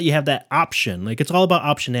now that you have that option, like it's all about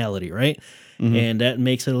optionality, right? Mhm. And that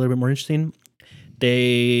makes it a little bit more interesting.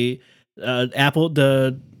 Apple,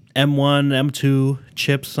 the M1, M2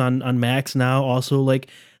 chips on Macs now also like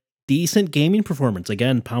decent gaming performance.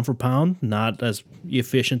 Again, pound for pound, not as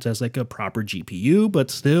efficient as like a proper GPU,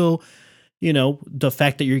 but still, the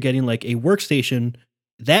fact that you're getting like a workstation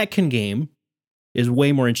that can game is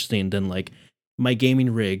way more interesting than like my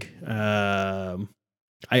gaming rig. I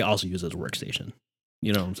also use as a workstation.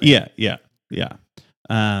 You know what I'm saying? Yeah.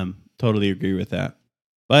 Totally agree with that.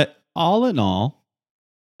 But all in all,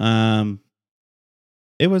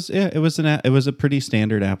 it was a pretty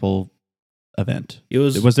standard Apple event.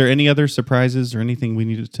 Was there any other surprises or anything we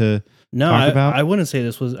needed to talk about? I wouldn't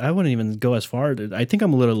say I wouldn't even go as far. I think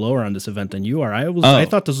I'm a little lower on this event than you are. I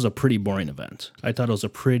thought this was a pretty boring event. I thought it was a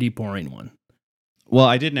pretty boring one. Well,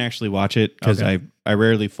 I didn't actually watch it because Okay. I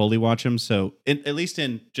rarely fully watch them. So at least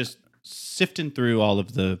in just sifting through all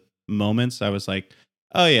of the moments, I was like,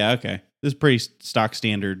 oh yeah, okay, this is pretty stock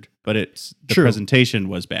standard. But the True. presentation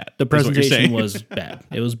was bad. The is what you're presentation saying. was bad.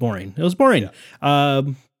 It was boring.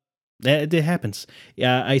 It happens.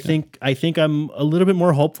 Yeah, I think I'm a little bit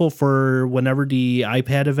more hopeful for whenever the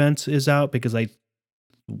iPad event is out because I'm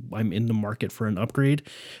in the market for an upgrade.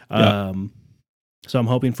 Yeah. So I'm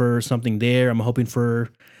hoping for something there. I'm hoping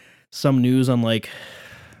for some news on like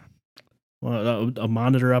a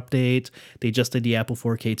monitor update. They just did the Apple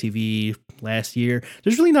 4K TV last year.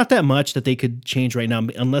 There's really not that much that they could change right now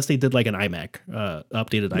unless they did like an iMac,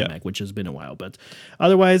 updated iMac, which has been a while. But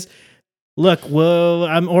otherwise, look, well,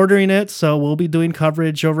 I'm ordering it, so we'll be doing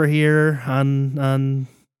coverage over here on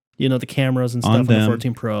the cameras and stuff on the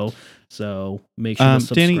 14 Pro. So make sure to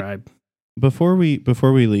subscribe. Danny, before we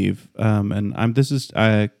leave,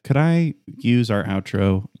 could I use our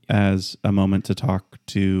outro as a moment to talk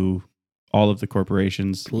to all of the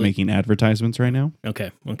corporations making advertisements right now?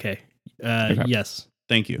 Okay. Yes.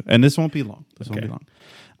 Thank you. And this won't be long.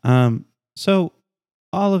 So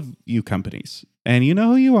all of you companies, and you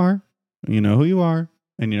know who you are, and you know who you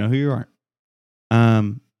aren't.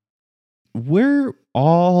 We're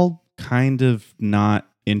all kind of not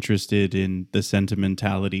interested in the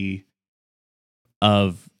sentimentality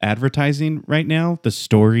of advertising right now. The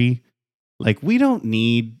story, like, we don't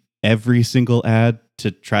need every single ad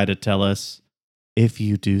to try to tell us, if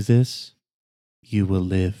you do this, you will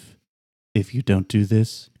live. If you don't do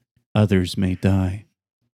this, others may die.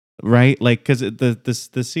 Right? Like, because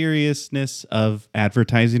the seriousness of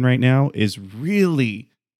advertising right now is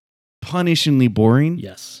really punishingly boring.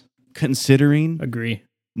 Yes. Considering Agree.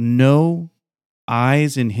 No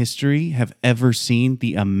eyes in history have ever seen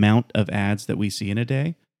the amount of ads that we see in a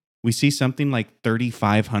day. We see something like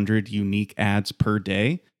 3,500 unique ads per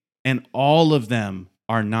day, and all of them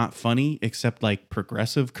are not funny except like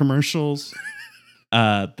progressive commercials.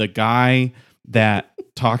 The guy that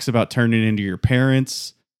talks about turning into your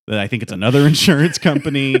parents, that I think it's another insurance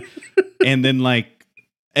company. And then like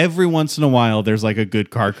every once in a while, there's like a good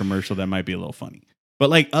car commercial that might be a little funny. But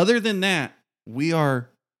like other than that,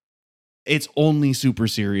 it's only super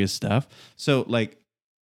serious stuff. So like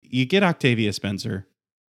you get Octavia Spencer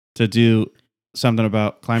to do something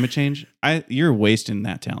about climate change. You're wasting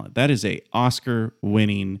that talent. That is a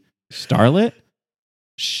Oscar-winning starlet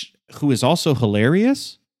who is also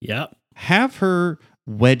hilarious. Yep. Have her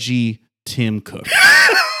wedgie Tim Cook.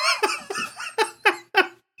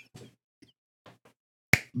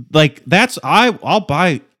 Like I'll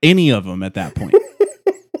buy any of them at that point.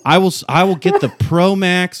 I will get the Pro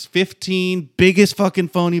Max 15, biggest fucking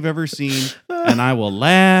phone you've ever seen, and I will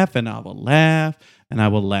laugh and I will laugh and I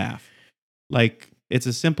will laugh. Like, it's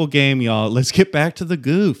a simple game, y'all. Let's get back to the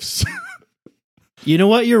goofs. You know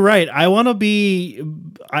what? You're right. I want to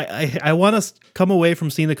come away from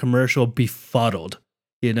seeing the commercial befuddled.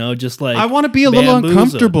 Just like I want to be a little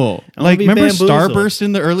uncomfortable. Like, remember Starburst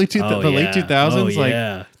in the late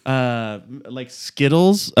 2000s? Yeah. Like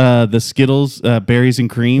Skittles, the Skittles berries and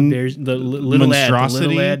cream, the little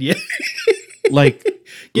monstrosity. Ad, yeah. like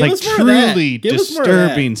truly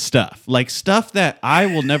disturbing stuff. Like stuff that I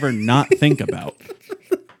will never not think about.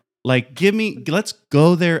 Like, let's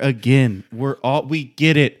go there again. We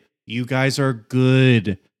get it. You guys are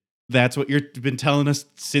good. That's what you've been telling us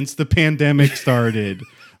since the pandemic started.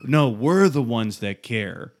 No, we're the ones that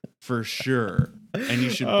care for sure. And you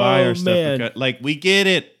should buy our stuff. Because, like, we get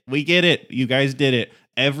it. We get it. You guys did it.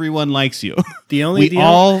 Everyone likes you. We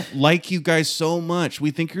all like you guys so much.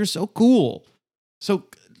 We think you're so cool. So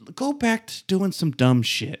go back to doing some dumb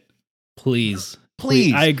shit. Please.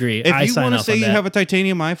 I agree. If you want to say you have a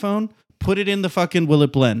titanium iPhone, put it in the fucking Will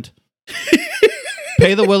It Blend.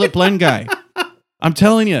 Pay the Will It Blend guy. I'm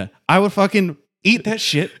telling you, I would fucking eat that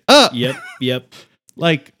shit up. Yep.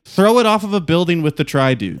 Like, throw it off of a building with the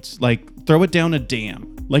Tri-Dudes. Like, throw it down a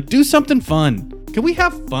dam. Like, do something fun. Can we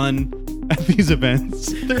have fun at these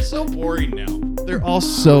events? They're so boring now. They're all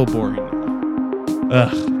so boring now.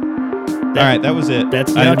 Ugh. All right, that was it.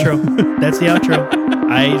 That's the outro. That's the outro.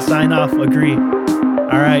 I sign off. Agree.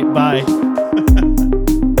 All right, bye.